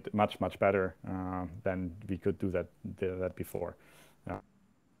facilitate much better than we could do that before.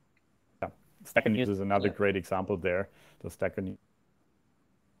 Stacker News is another great example there. The Stacker News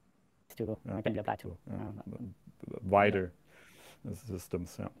can be applied to wider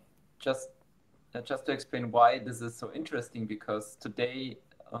systems. Just to explain why this is so interesting, because today,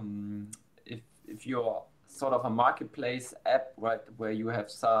 if you're sort of a marketplace app, right, where you have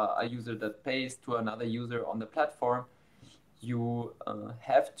a user that pays to another user on the platform, you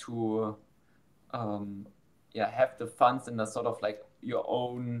have to have the funds in a sort of like your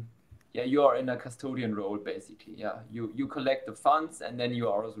own. You are in a custodian role basically. You collect the funds and then you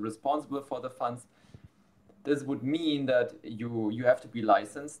are also responsible for the funds. This would mean that you have to be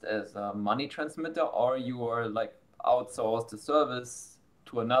licensed as a money transmitter, or you are like outsourced the service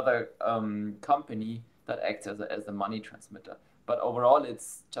to another company that acts as a money transmitter. But overall,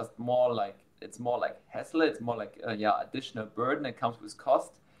 it's just more like hassle. It's more like additional burden that comes with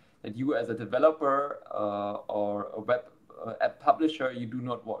cost that you as a developer or a web app publisher, you do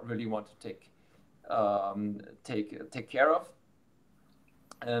not really want to take care of.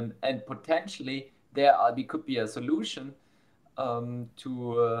 And potentially there could be a solution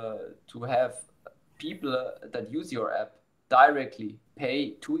to have people that use your app directly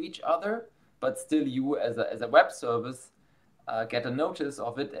pay to each other, but still you as a web service get a notice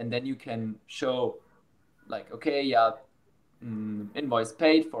of it, and then you can show like, okay, invoice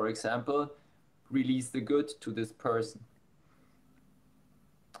paid, for example, release the good to this person.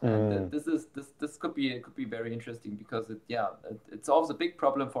 And this could be very interesting, because it solves a big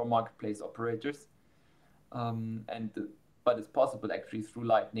problem for marketplace operators, but it's possible actually through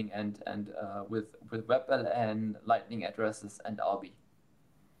Lightning and with WebLN, Lightning addresses, and Alby.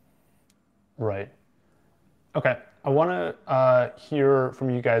 Right. Okay. I want to hear from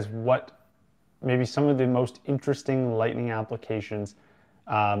you guys what maybe some of the most interesting Lightning applications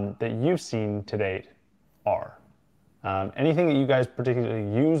that you've seen to date are. Anything that you guys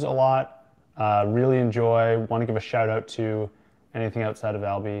particularly use a lot, really enjoy, want to give a shout out to, anything outside of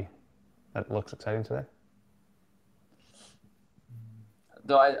Alby that looks exciting today?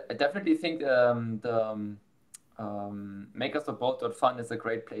 Though I definitely think the Makers of Bolt.fun is a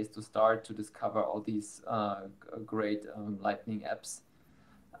great place to start to discover all these great Lightning apps.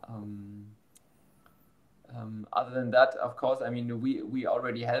 Other than that, of course, I mean, we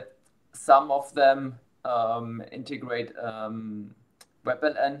already helped some of them integrate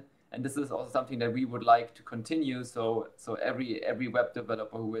WebLN, and this is also something that we would like to continue. So every web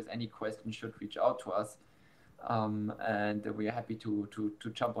developer who has any questions should reach out to us, and we are happy to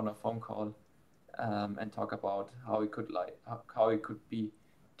jump on a phone call and talk about how it could be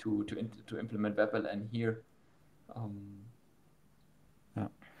to implement WebLN here.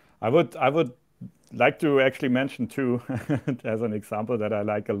 I would like to actually mention two as an example that I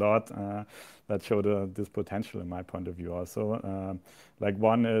like a lot, that show this potential in my point of view also. Like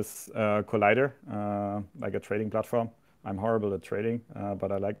one is Collider, like a trading platform. I'm horrible at trading,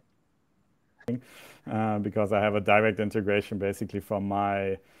 but I like because I have a direct integration basically from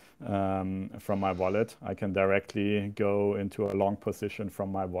my wallet. I can directly go into a long position from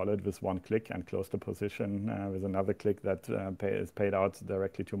my wallet with one click and close the position with another click that is paid out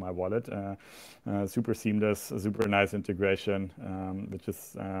directly to my wallet. Super seamless, super nice integration, which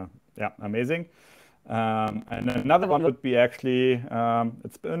is amazing. And another one would be actually,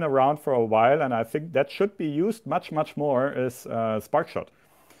 it's been around for a while, and I think that should be used much more, is Sparkshot.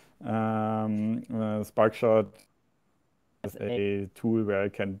 Sparkshot is a tool where I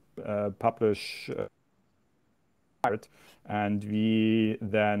can publish art, and we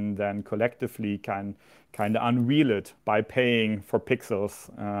then collectively can kind of unreal it by paying for pixels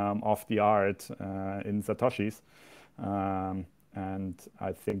of the art in Satoshis. And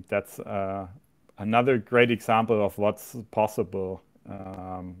I think that's another great example of what's possible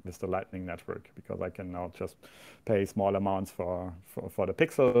with the Lightning Network, because I can now just pay small amounts for the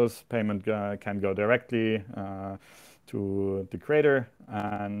pixels. Payment can go directly. to the creator,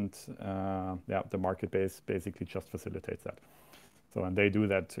 and yeah, the marketplace basically just facilitates that. So, and they do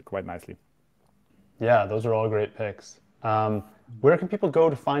that quite nicely. Yeah, those are all great picks. Where can people go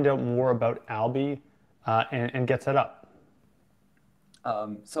to find out more about Alby and get set up?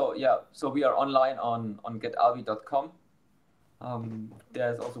 So yeah, so we are online on getalby.com.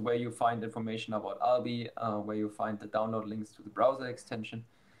 There's also where you find information about Alby, where you find the download links to the browser extension.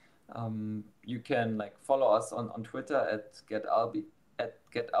 You can like follow us on Twitter at getalby,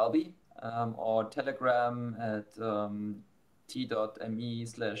 or Telegram at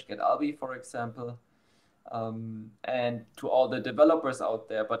t.me/getalby, for example. And to all the developers out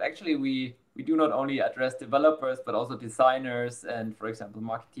there, but actually we do not only address developers, but also designers and, for example,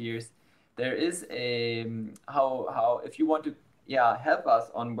 marketeers. There is a how if you want to help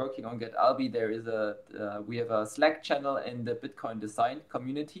us on working on GetAlby, there is we have a Slack channel in the Bitcoin design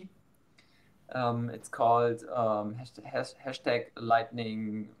community. It's called hashtag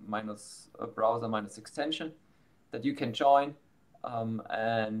lightning minus browser minus extension that you can join.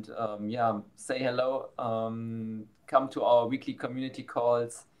 Say hello, come to our weekly community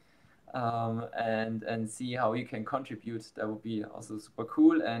calls, and see how you can contribute. That would be also super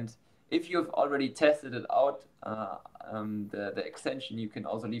cool. And if you've already tested it out, the extension, you can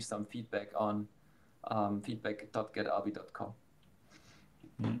also leave some feedback on feedback.getalby.com.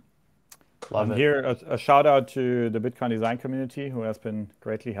 Love it. Here, a shout out to the Bitcoin design community, who has been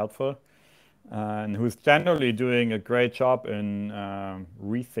greatly helpful and who's generally doing a great job in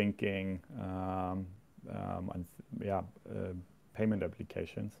rethinking payment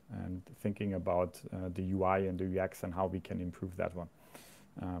applications and thinking about the UI and the UX and how we can improve that one,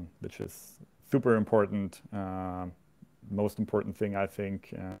 which is super important. Most important thing, I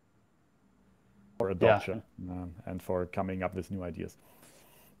think, for adoption and for coming up with new ideas.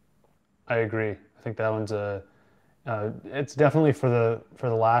 I agree. I think that one's it's definitely for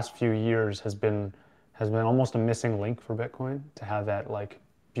the last few years has been almost a missing link for Bitcoin, to have that like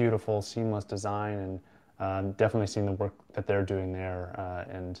beautiful seamless design, and definitely seeing the work that they're doing there,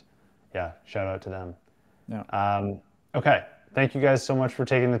 and yeah, shout out to them. Yeah. Okay, thank you guys so much for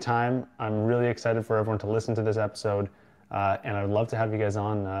taking the time. I'm really excited for everyone to listen to this episode, and I would love to have you guys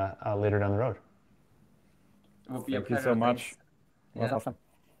on later down the road. Thank you so much. Yeah. Awesome.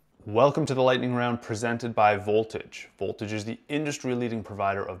 Welcome to the Lightning Round presented by Voltage. Voltage is the industry-leading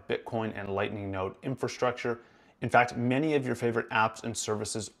provider of Bitcoin and Lightning node infrastructure. In fact, many of your favorite apps and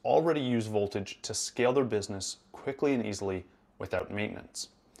services already use Voltage to scale their business quickly and easily without maintenance.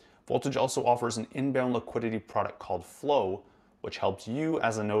 Voltage also offers an inbound liquidity product called Flow, which helps you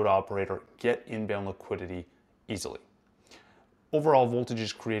as a node operator get inbound liquidity easily. Overall, Voltage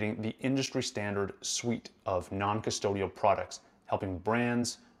is creating the industry-standard suite of non-custodial products, helping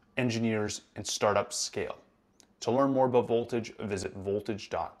brands, engineers, and startups scale. To learn more about Voltage, visit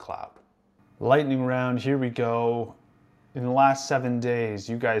voltage.cloud. Lightning round, here we go. In the last 7 days,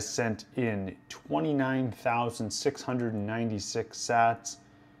 you guys sent in 29,696 sats,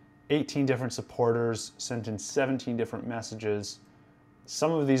 18 different supporters, sent in 17 different messages.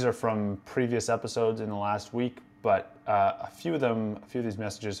 Some of these are from previous episodes in the last week, but a few of these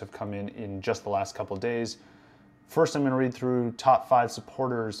messages have come in just the last couple of days. First, I'm going to read through top 5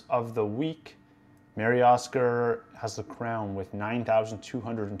 supporters of the week. Mary Oscar has the crown with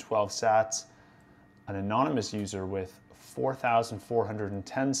 9,212 sats. An anonymous user with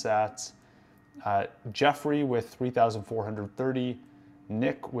 4,410 sats. Jeffrey with 3,430.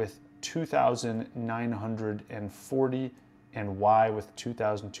 Nick with 2,940. And Y with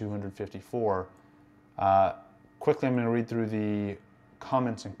 2,254. Quickly, I'm going to read through the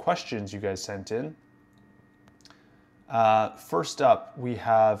comments and questions you guys sent in. First up, we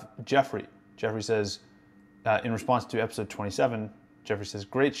have Jeffrey. Jeffrey says, in response to episode 27, Jeffrey says,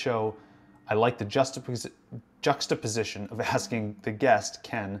 great show. I like the juxtaposition of asking the guest,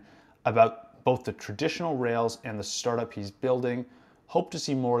 Ken, about both the traditional Rails and the startup he's building. Hope to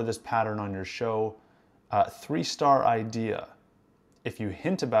see more of this pattern on your show. 3-star idea. If you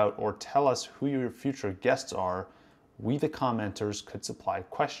hint about or tell us who your future guests are, we the commenters could supply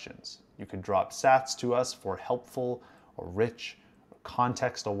questions. You could drop sats to us for helpful or rich or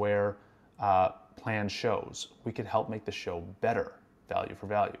context-aware planned shows. We could help make the show better, value for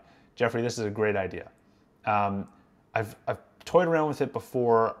value. Jeffrey, this is a great idea. I've toyed around with it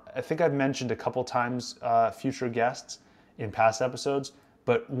before. I think I've mentioned a couple times future guests in past episodes,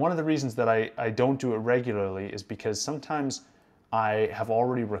 but one of the reasons that I don't do it regularly is because sometimes I have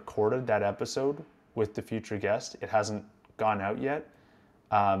already recorded that episode with the future guest. It hasn't gone out yet.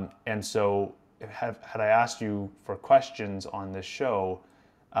 And so had I asked you for questions on this show,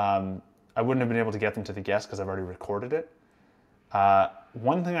 I wouldn't have been able to get them to the guest because I've already recorded it.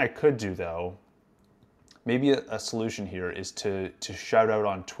 One thing I could do though, maybe a solution here is to shout out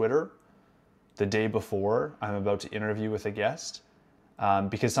on Twitter the day before I'm about to interview with a guest,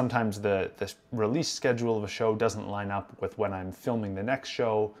 because sometimes the release schedule of a show doesn't line up with when I'm filming the next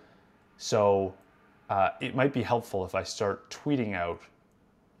show. So it might be helpful if I start tweeting out,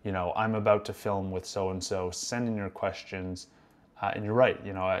 you know, I'm about to film with so-and-so, send in your questions. And you're right,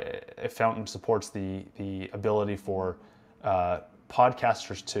 you know, if Fountain supports the ability for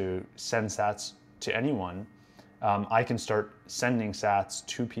podcasters to send sats to anyone, I can start sending sats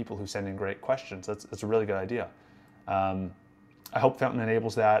to people who send in great questions. That's a really good idea. I hope Fountain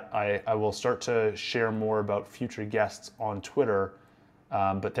enables that. I will start to share more about future guests on Twitter.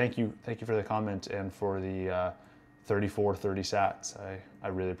 But thank you for the comment and for the 3430 sats. I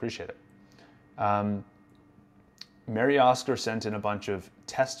really appreciate it. Mary Oscar sent in a bunch of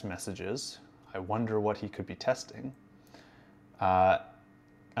test messages. I wonder what he could be testing. An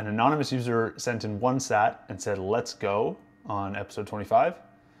anonymous user sent in one sat and said, "Let's go" on episode 25.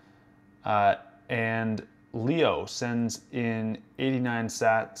 And Leo sends in 89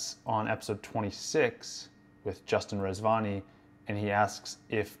 sats on episode 26 with Justin Rezvani, and he asks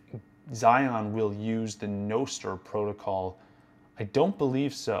if Zion will use the Nostr protocol. I don't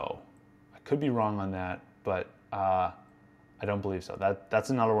believe so. I could be wrong on that, but I don't believe so. That's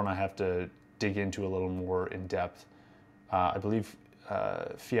another one I have to dig into a little more in depth. I believe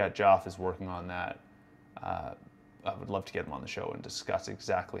Fiat Joff is working on that. I would love to get him on the show and discuss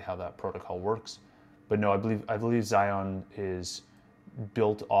exactly how that protocol works. But no, I believe Zion is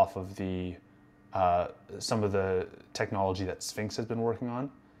built off of the some of the technology that Sphinx has been working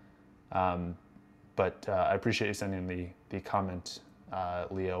on. But I appreciate you sending the comment,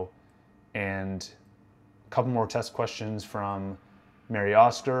 Leo. And a couple more test questions from Mary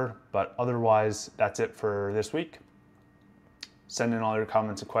Oscar, but otherwise that's it for this week. Send in all your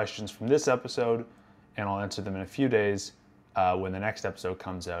comments and questions from this episode, and I'll answer them in a few days when the next episode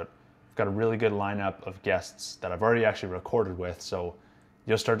comes out. I've got a really good lineup of guests that I've already actually recorded with, so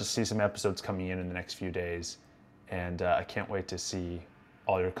you'll start to see some episodes coming in the next few days, and I can't wait to see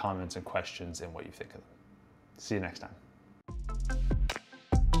all your comments and questions and what you think of them. See you next time.